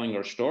purposes of telling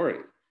our story,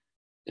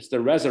 it's the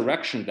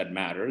resurrection that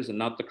matters and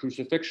not the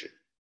crucifixion.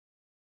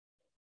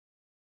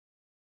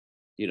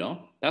 You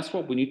know, that's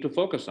what we need to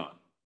focus on.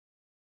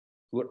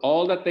 With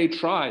all that they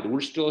tried,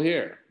 we're still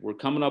here. We're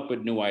coming up with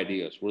new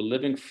ideas. We're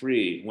living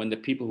free when the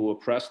people who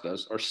oppressed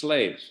us are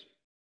slaves.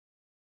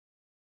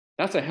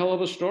 That's a hell of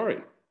a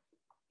story.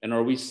 And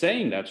are we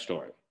saying that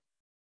story?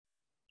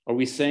 Are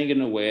we saying it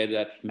in a way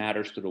that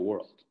matters to the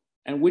world?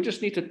 And we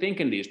just need to think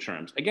in these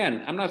terms.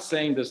 Again, I'm not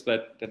saying this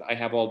that I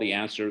have all the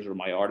answers or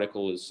my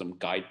article is some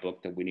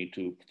guidebook that we need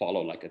to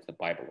follow like it's the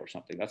Bible or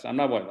something. I'm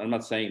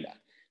not saying that.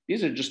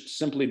 These are just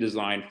simply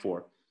designed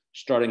for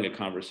starting a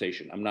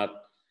conversation. I'm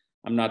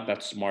not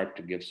that smart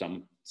to give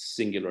some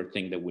singular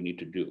thing that we need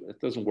to do.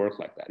 It doesn't work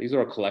like that. These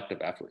are collective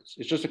efforts.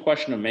 It's just a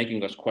question of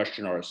making us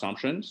question our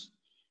assumptions.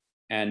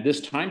 And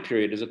this time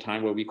period is a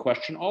time where we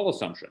question all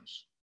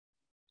assumptions.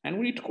 And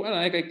we need to,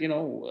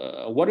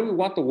 what do we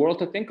want the world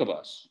to think of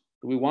us?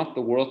 Do we want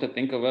the world to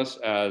think of us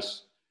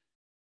as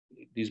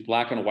these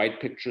black and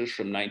white pictures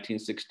from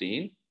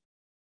 1916,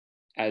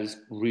 as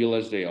real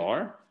as they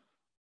are?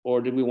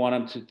 Or do we want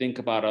them to think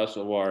about us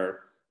of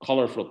our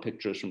colorful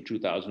pictures from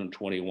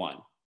 2021?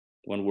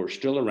 When we're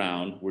still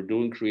around, we're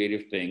doing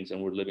creative things,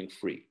 and we're living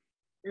free.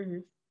 Mm-hmm.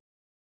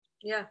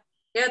 Yeah,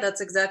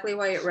 that's exactly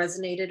why it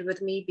resonated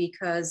with me,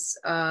 because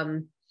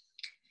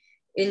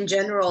in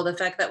general, the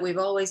fact that we've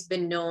always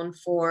been known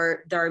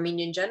for the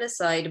Armenian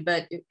genocide,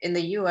 but in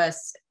the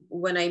US,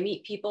 when I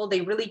meet people,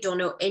 they really don't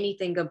know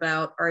anything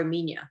about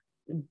Armenia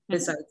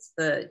besides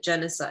the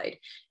genocide.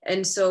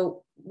 And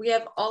so we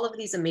have all of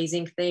these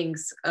amazing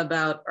things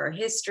about our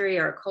history,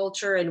 our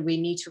culture, and we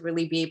need to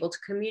really be able to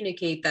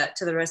communicate that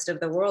to the rest of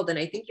the world. And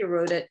I think you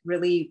wrote it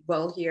really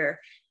well here,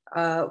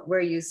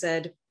 where you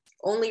said,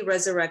 only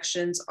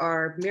resurrections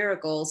are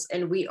miracles,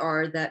 and we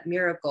are that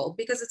miracle,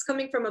 because it's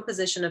coming from a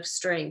position of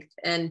strength.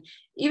 And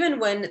even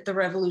when the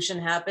revolution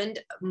happened,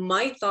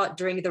 my thought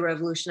during the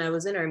revolution, I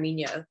was in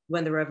Armenia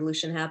when the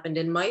revolution happened,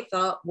 and my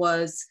thought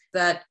was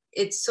that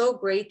it's so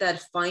great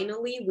that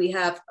finally we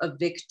have a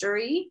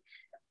victory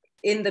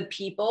in the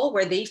people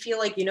where they feel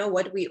like, you know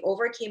what, we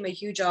overcame a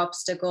huge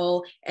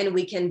obstacle and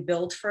we can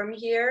build from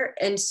here.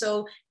 And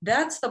so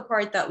that's the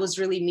part that was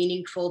really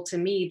meaningful to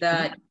me,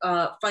 that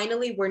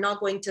finally we're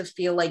not going to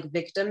feel like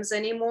victims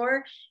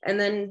anymore. And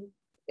then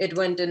it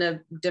went in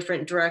a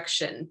different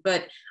direction.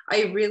 But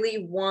I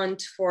really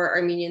want for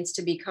Armenians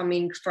to be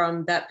coming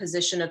from that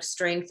position of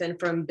strength and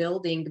from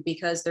building,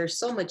 because there's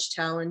so much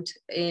talent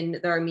in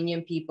the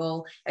Armenian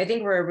people. I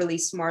think we're a really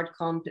smart,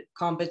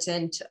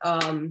 competent,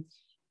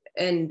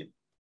 and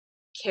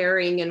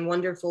caring and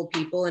wonderful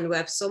people, and we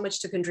have so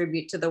much to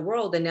contribute to the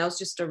world. And now it's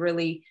just a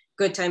really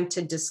good time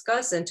to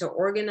discuss and to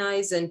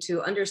organize and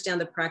to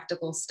understand the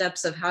practical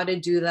steps of how to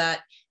do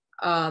that,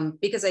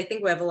 because I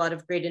think we have a lot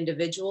of great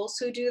individuals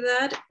who do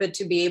that, but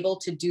to be able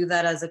to do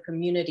that as a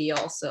community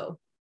also.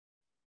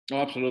 Oh,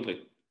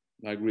 absolutely.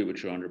 I agree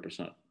with you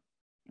 100%.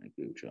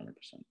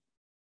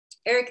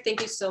 Eric,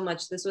 thank you so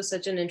much. This was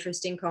such an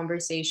interesting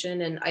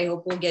conversation, and I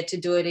hope we'll get to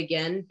do it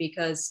again,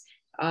 because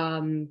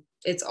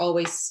it's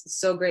always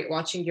so great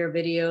watching your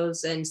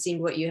videos and seeing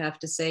what you have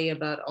to say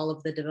about all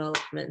of the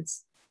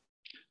developments.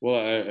 Well,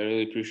 I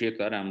really appreciate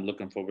that. I'm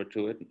looking forward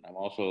to it. I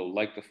also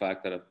like the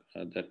fact that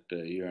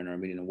you're an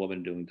Armenian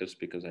woman doing this,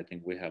 because I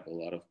think we have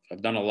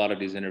I've done a lot of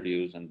these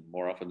interviews, and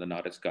more often than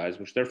not, it's guys,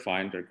 which they're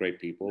fine. They're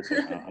great people.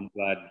 But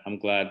I'm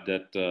glad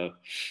that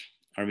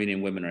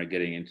Armenian women are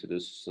getting into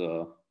this.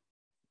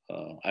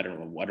 I don't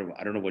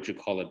know what you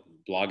call it,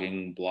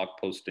 blogging, blog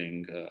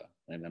posting,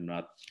 and I'm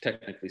not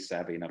technically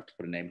savvy enough to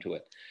put a name to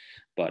it.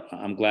 But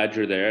I'm glad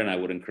you're there, and I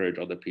would encourage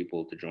other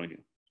people to join you.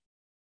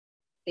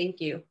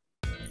 Thank you.